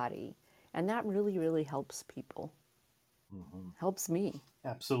your body. And that really, really helps people. Hmm. Helps me.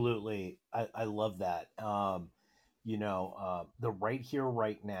 Absolutely. I love that. The right here,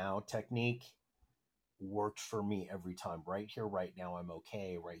 right now technique worked for me every time. Right here, right now, I'm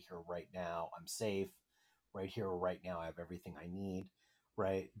okay. Right here, right now, I'm safe. Right here, right now, I have everything I need.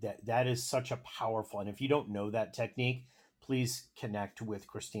 Right. That is such a powerful. And if you don't know that technique, please connect with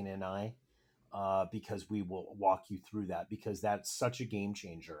Christina and I, because we will walk you through that, because that's such a game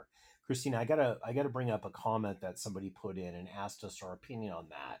changer. Christina, I gotta bring up a comment that somebody put in and asked us our opinion on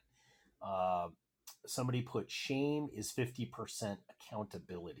that. Somebody put, shame is 50%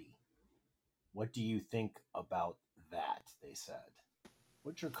 accountability. What do you think about that? They said.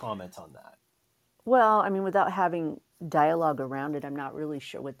 What's your comment on that? Well, I mean, without having dialogue around it, I'm not really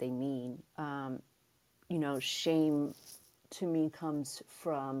sure what they mean. Shame to me comes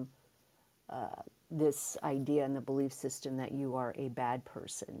from this idea and the belief system that you are a bad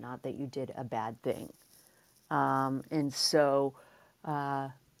person, not that you did a bad thing. And so,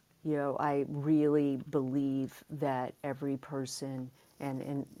 I really believe that every person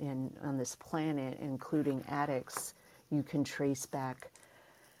and on this planet, including addicts, you can trace back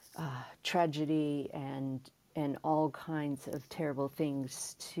tragedy and and all kinds of terrible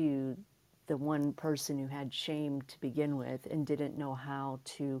things to the one person who had shame to begin with and didn't know how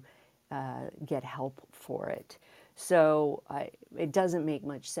to get help for it. So it doesn't make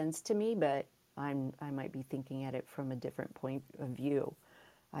much sense to me, but I might be thinking at it from a different point of view.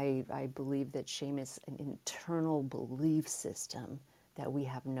 I believe that shame is an internal belief system that we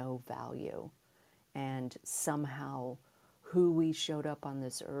have no value. And somehow who we showed up on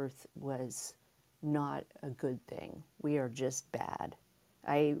this earth was not a good thing. We are just bad.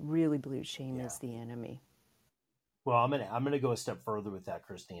 I really believe shame Yeah. is the enemy. Well, I'm gonna go a step further with that,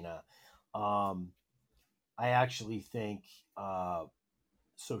 Christina. Um, I actually think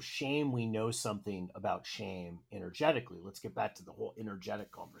so. Shame, we know something about shame energetically. Let's get back to the whole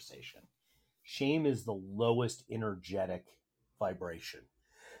energetic conversation. Shame is the lowest energetic vibration,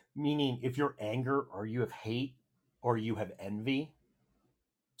 meaning if you're anger or you have hate or you have envy,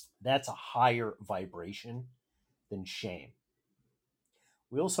 that's a higher vibration than shame.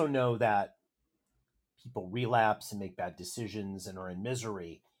 We also know that people relapse and make bad decisions and are in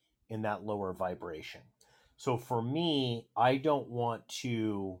misery in that lower vibration. So for me, I don't want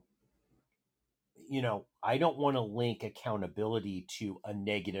to link accountability to a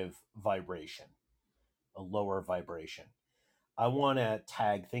negative vibration, a lower vibration. I want to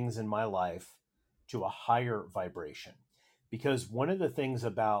tag things in my life to a higher vibration. Because one of the things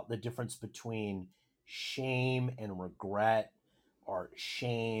about the difference between shame and regret, or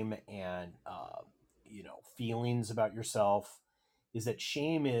shame and feelings about yourself, is that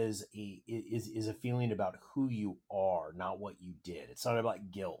shame is a feeling about who you are, not what you did. It's not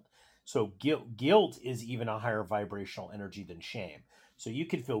about guilt. So guilt is even a higher vibrational energy than shame. So you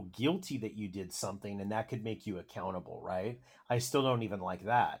could feel guilty that you did something, and that could make you accountable, right? I still don't even like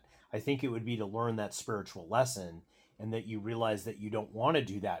that. I think it would be to learn that spiritual lesson and that you realize that you don't want to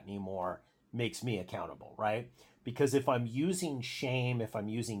do that anymore makes me accountable, right? Because if I'm using shame, if I'm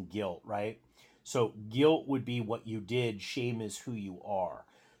using guilt, right? So guilt would be what you did, shame is who you are.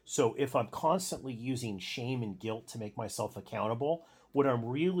 So if I'm constantly using shame and guilt to make myself accountable, what I'm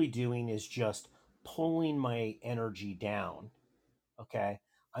really doing is just pulling my energy down. Okay.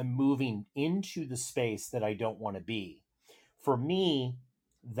 I'm moving into the space that I don't want to be. For me,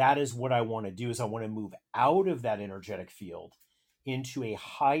 that is what I want to do, is I want to move out of that energetic field into a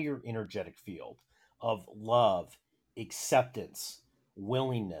higher energetic field of love, acceptance,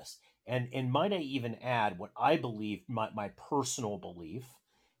 willingness. And might I even add what I believe, my personal belief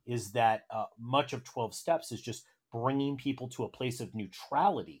is that much of 12 steps is just bringing people to a place of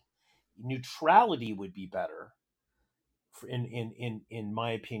neutrality. Neutrality would be better in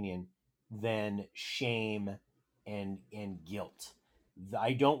my opinion, than shame and guilt.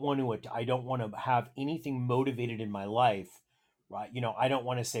 I don't want to have anything motivated in my life, right? I don't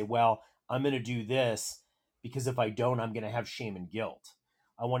want to say, well, I'm going to do this because if I don't, I'm going to have shame and guilt.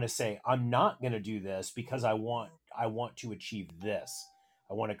 I want to say I'm not going to do this because I want to achieve this.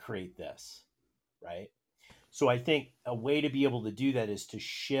 I want to create this, right? So I think a way to be able to do that is to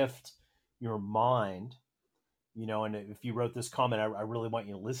shift your mind. And if you wrote this comment, I really want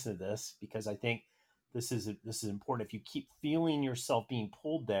you to listen to this, because I think this is important. If you keep feeling yourself being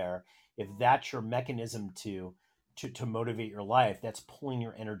pulled there, if that's your mechanism to motivate your life, that's pulling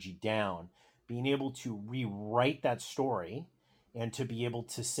your energy down. Being able to rewrite that story and to be able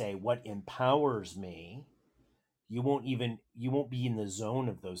to say what empowers me, you won't be in the zone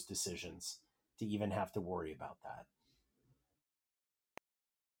of those decisions to even have to worry about that.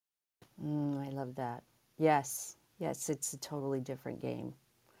 I love that. Yes, yes, it's a totally different game.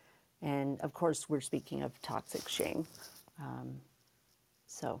 And of course, we're speaking of toxic shame.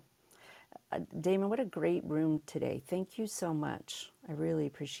 So, Damon, what a great room today. Thank you so much. I really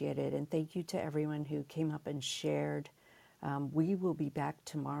appreciate it. And thank you to everyone who came up and shared. We will be back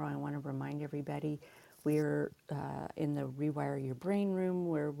tomorrow. I want to remind everybody we're in the Rewire Your Brain room,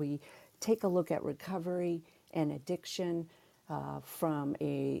 where we take a look at recovery and addiction from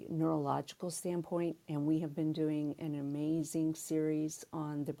a neurological standpoint. And we have been doing an amazing series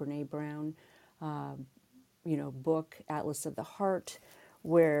on the Brene Brown book, Atlas of the Heart,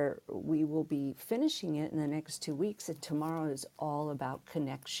 where we will be finishing it in the next 2 weeks. And tomorrow is all about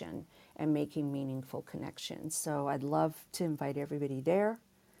connection and making meaningful connections. So I'd love to invite everybody there.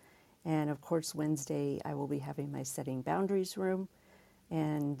 And of course, Wednesday, I will be having my Setting Boundaries room.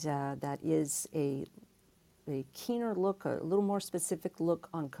 And that is a keener look, a little more specific look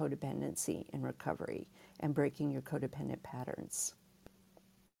on codependency and recovery and breaking your codependent patterns.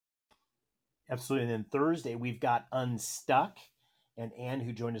 Absolutely. And then Thursday, we've got Unstuck, and Anne,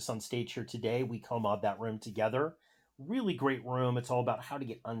 who joined us on stage here today. We co-mod that room together. Really great room. It's all about how to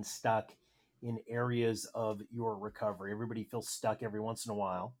get unstuck in areas of your recovery. Everybody feels stuck every once in a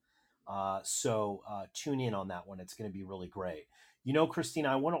while. So tune in on that one. It's going to be really great. Christina,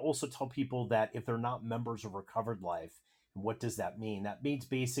 I want to also tell people that if they're not members of Recovered Life, what does that mean? That means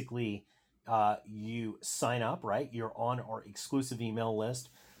basically you sign up, right? You're on our exclusive email list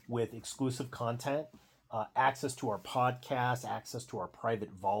with exclusive content, access to our podcast, access to our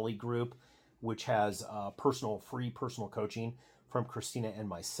private volley group, which has free personal coaching from Christina and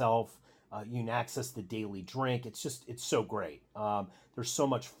myself. You can access the daily drink. It's so great. There's so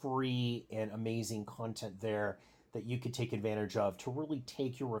much free and amazing content there that you could take advantage of to really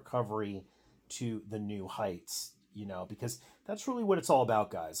take your recovery to the new heights, because that's really what it's all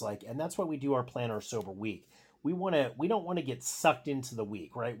about, guys. And that's why we do our Plan Our Sober Week. We don't want to get sucked into the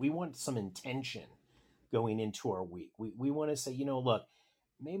week, right? We want some intention going into our week. We want to say, look,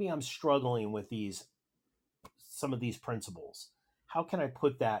 maybe I'm struggling with some of these principles. How can I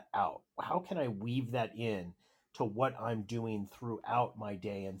put that out? How can I weave that in to what I'm doing throughout my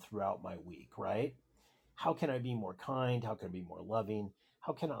day and throughout my week, right? How can I be more kind? How can I be more loving?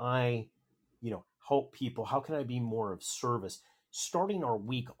 How can I, help people? How can I be more of service? Starting our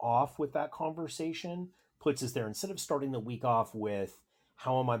week off with that conversation puts us there. Instead of starting the week off with,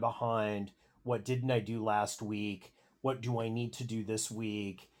 how am I behind? What didn't I do last week? What do I need to do this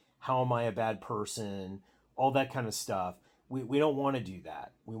week? How am I a bad person? All that kind of stuff. We don't want to do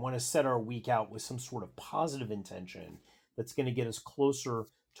that. We want to set our week out with some sort of positive intention that's going to get us closer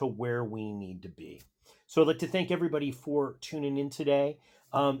to where we need to be. So I'd like to thank everybody for tuning in today.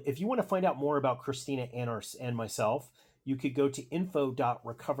 If you want to find out more about Christina and myself, you could go to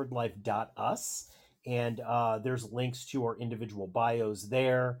info.recoveredlife.us, and there's links to our individual bios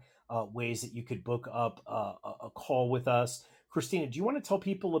there, ways that you could book up a call with us. Christina, do you want to tell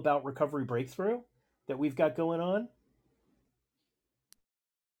people about Recovery Breakthrough that we've got going on?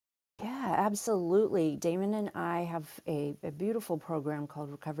 Yeah, absolutely. Damon and I have a beautiful program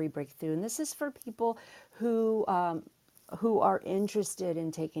called Recovery Breakthrough, and this is for people who are interested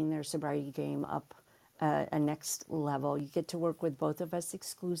in taking their sobriety game up a next level. You get to work with both of us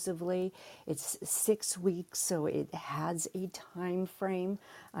exclusively. It's 6 weeks, so it has a time frame.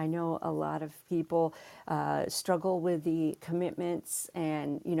 I know a lot of people struggle with the commitments,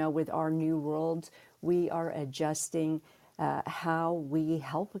 and with our new world, we are adjusting how we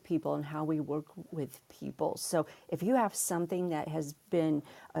help people and how we work with people. So if you have something that has been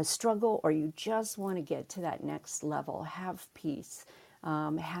a struggle, or you just want to get to that next level, have peace,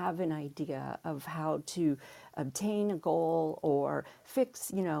 have an idea of how to obtain a goal or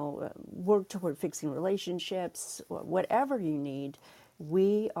fix, work toward fixing relationships, whatever you need,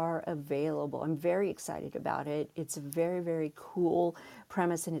 we are available. I'm very excited about it. It's a very, very cool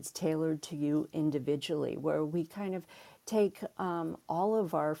premise, and it's tailored to you individually, where we kind of take all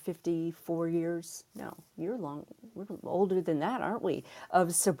of our 54 years, no, we're older than that, aren't we,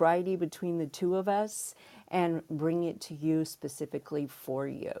 of sobriety between the two of us, and bring it to you specifically for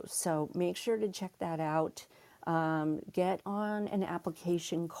you. So make sure to check that out. Get on an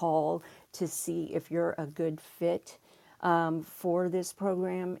application call to see if you're a good fit for this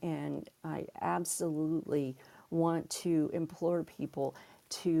program. And I absolutely want to implore people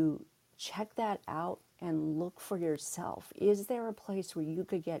to check that out and look for yourself. Is there a place where you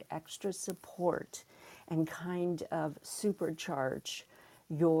could get extra support and kind of supercharge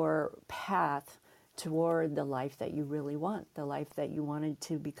your path toward the life that you really want, the life that you wanted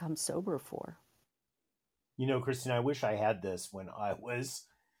to become sober for? Christine, I wish I had this when I was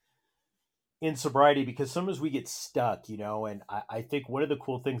in sobriety, because sometimes we get stuck, and I think one of the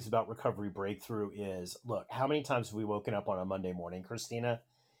cool things about Recovery Breakthrough is, look, how many times have we woken up on a Monday morning, Christina,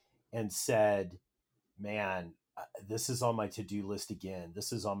 and said, man, this is on my to-do list again.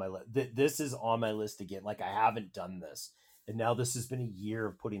 This is on my this is on my list again. Like, I haven't done this. And now this has been a year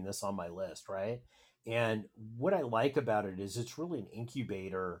of putting this on my list, right? And what I like about it is it's really an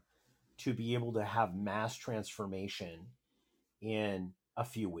incubator to be able to have mass transformation in a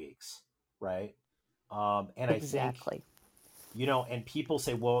few weeks, right? And I think, Exactly. and people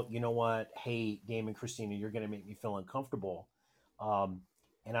say, well, you know what? Hey, Damon, Christina, you're going to make me feel uncomfortable.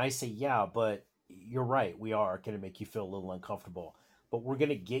 And I say, yeah, but you're right. We are going to make you feel a little uncomfortable, but we're going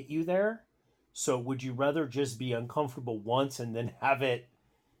to get you there. So would you rather just be uncomfortable once and then have it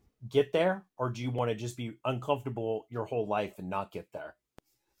get there? Or do you want to just be uncomfortable your whole life and not get there?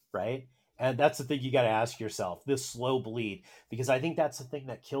 Right. And that's the thing you got to ask yourself, this slow bleed, because I think that's the thing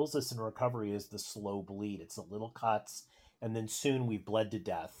that kills us in recovery is the slow bleed. It's the little cuts. And then soon we've bled to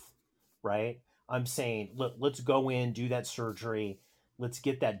death. Right. I'm saying, look, let's go in, do that surgery. Let's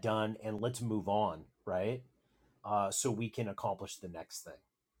get that done and let's move on. Right. So we can accomplish the next thing.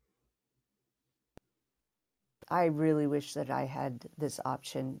 I really wish that I had this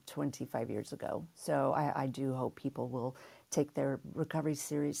option 25 years ago. So I do hope people will take their recovery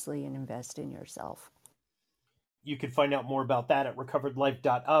seriously and invest in yourself. You can find out more about that at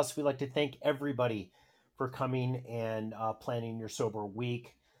recoveredlife.us. We'd like to thank everybody for coming and planning your sober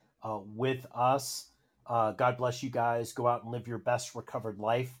week with us. God bless you guys. Go out and live your best recovered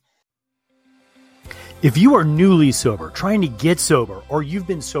life. If you are newly sober, trying to get sober, or you've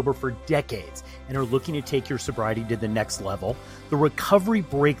been sober for decades and are looking to take your sobriety to the next level, the Recovery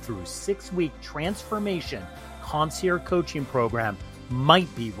Breakthrough 6-week transformation concierge coaching program might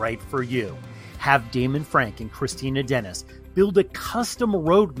be right for you. Have Damon Frank and Christina Dennis build a custom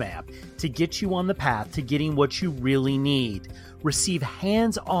roadmap to get you on the path to getting what you really need. Receive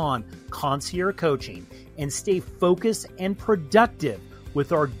hands-on concierge coaching and stay focused and productive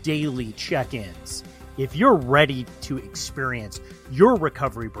with our daily check-ins. If you're ready to experience your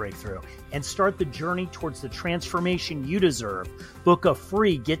recovery breakthrough and start the journey towards the transformation you deserve, book a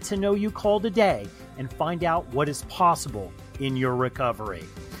free get-to-know-you call today and find out what is possible in your recovery.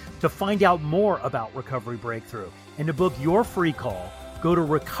 To find out more about Recovery Breakthrough and to book your free call, go to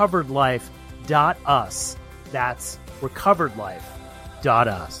recoveredlife.us. That's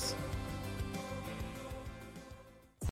recoveredlife.us.